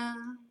na na.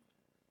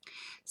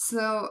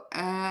 So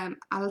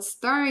I'll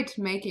start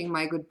making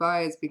my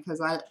goodbyes because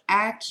I'll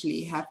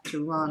actually have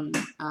to run.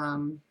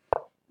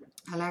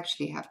 I'll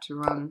actually have to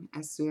run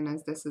as soon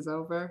as this is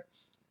over.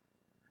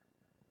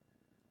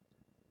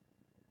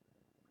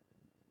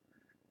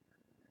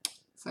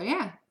 So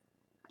yeah.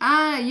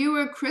 Ah, you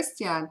were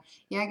Christian.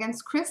 Yeah,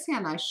 against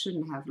Christian I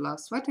shouldn't have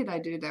lost. What did I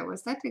do there?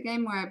 Was that the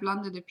game where I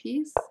blundered a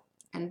piece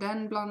and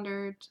then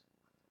blundered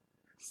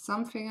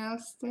something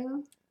else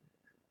still?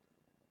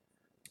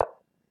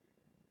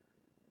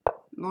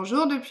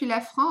 Bonjour depuis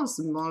la France.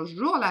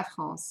 Bonjour la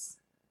France.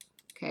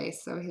 Okay,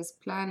 so his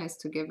plan is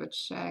to give a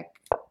check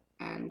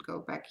and go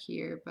back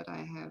here, but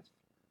I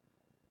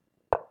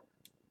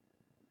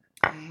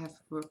have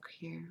rook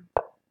here.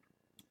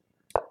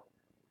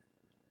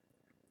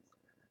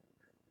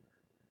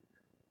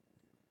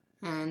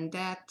 And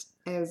that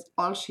is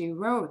all she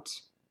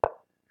wrote.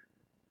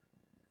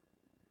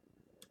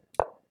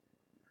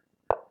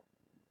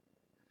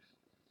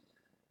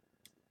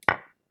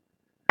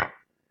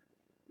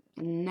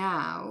 And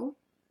now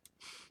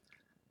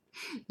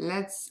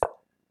let's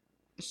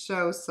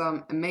show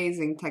some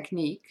amazing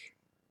technique.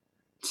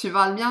 Tu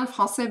parles bien le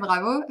français,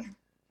 bravo.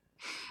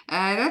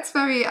 That's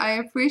very, I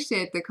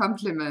appreciate the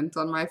compliment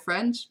on my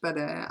French, but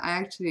I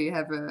actually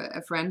have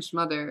a French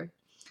mother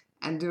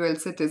and dual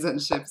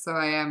citizenship, so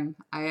I am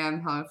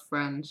half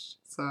French,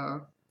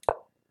 so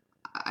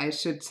I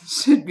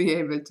should be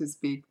able to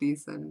speak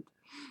decent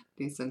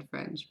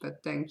French,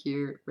 but thank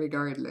you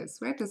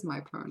regardless. Where does my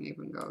pawn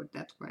even go?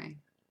 That way.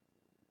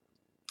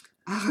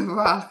 Au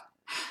revoir.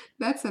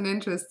 That's an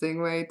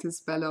interesting way to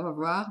spell au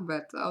revoir,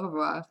 but au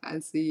revoir.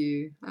 I'll see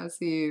you. I'll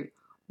see you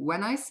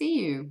when I see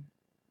you.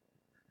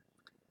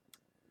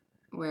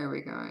 Where are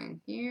we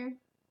going? Here?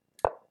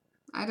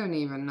 I don't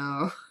even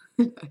know.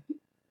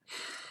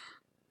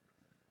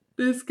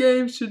 This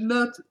game should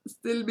not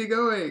still be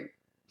going.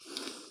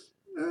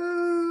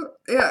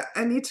 Yeah,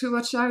 I need to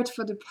watch out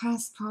for the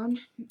passed pawn.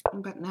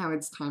 But now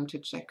it's time to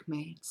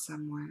checkmate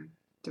somewhere.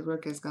 The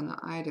rook is gonna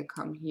either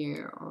come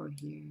here or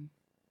here.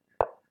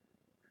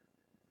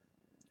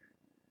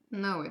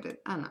 No, it did.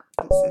 Oh no,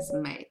 this is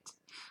mate.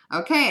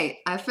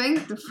 Okay, I think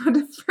for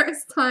the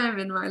first time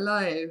in my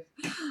life,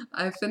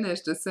 I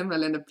finished a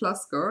Simul in a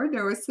plus score.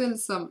 There were still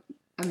some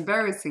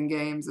embarrassing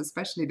games,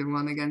 especially the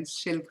one against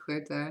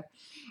Schildkröte.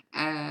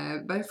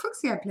 But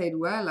Fuxi, I played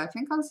well. I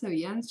think also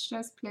Jens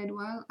just played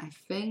well, I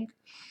think.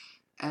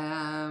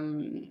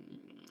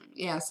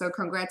 Yeah, so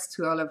congrats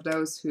to all of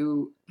those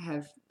who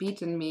have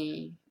beaten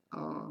me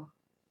or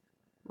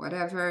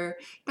whatever.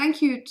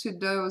 Thank you to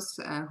those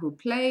who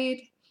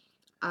played.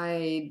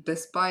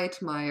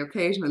 Despite my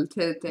occasional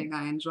tilting,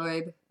 I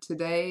enjoyed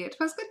today. It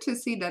was good to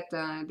see that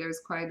there's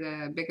quite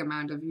a big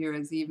amount of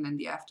viewers even in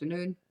the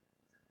afternoon.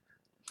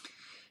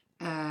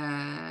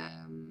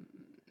 Um,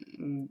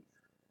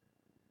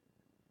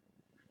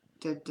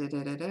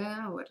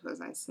 what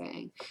was I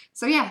saying?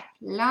 So yeah,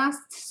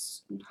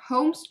 last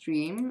home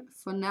stream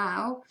for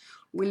now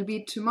will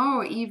be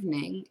tomorrow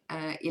evening,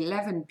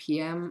 11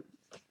 p.m.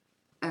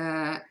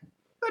 It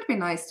would be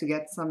nice to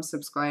get some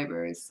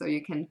subscribers so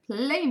you can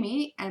play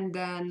me, and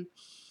then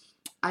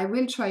I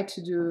will try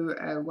to do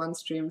one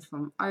stream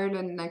from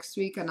Ireland next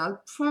week, and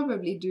I'll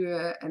probably do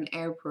an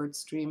airport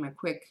stream, a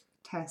quick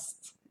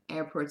test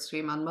airport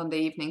stream on Monday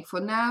evening. For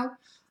now,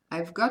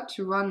 I've got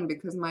to run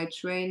because my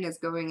train is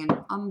going in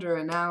under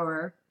an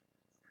hour,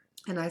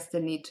 and I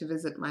still need to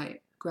visit my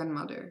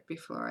grandmother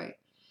before I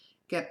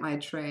get my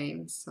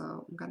train,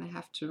 so I'm gonna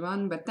have to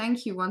run. But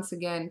thank you once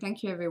again.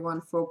 Thank you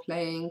everyone for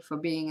playing, for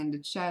being in the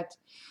chat.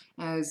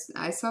 As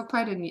I saw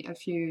quite a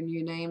few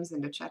new names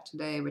in the chat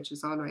today, which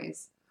is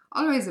always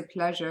a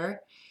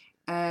pleasure.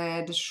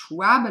 The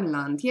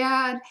Schwabenland.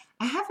 Yeah,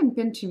 I haven't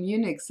been to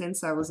Munich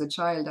since I was a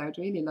child. I'd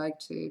really like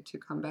to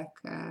come back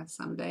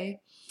someday.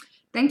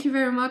 Thank you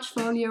very much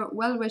for all your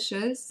well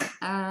wishes.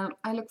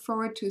 I look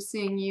forward to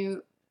seeing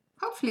you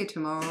hopefully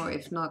tomorrow,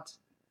 if not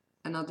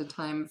another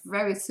time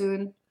very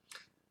soon.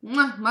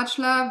 Mwah, much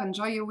love.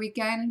 Enjoy your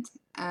weekend.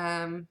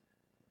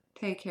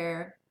 Take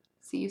care.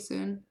 See you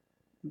soon.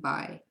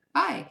 Bye.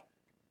 Bye.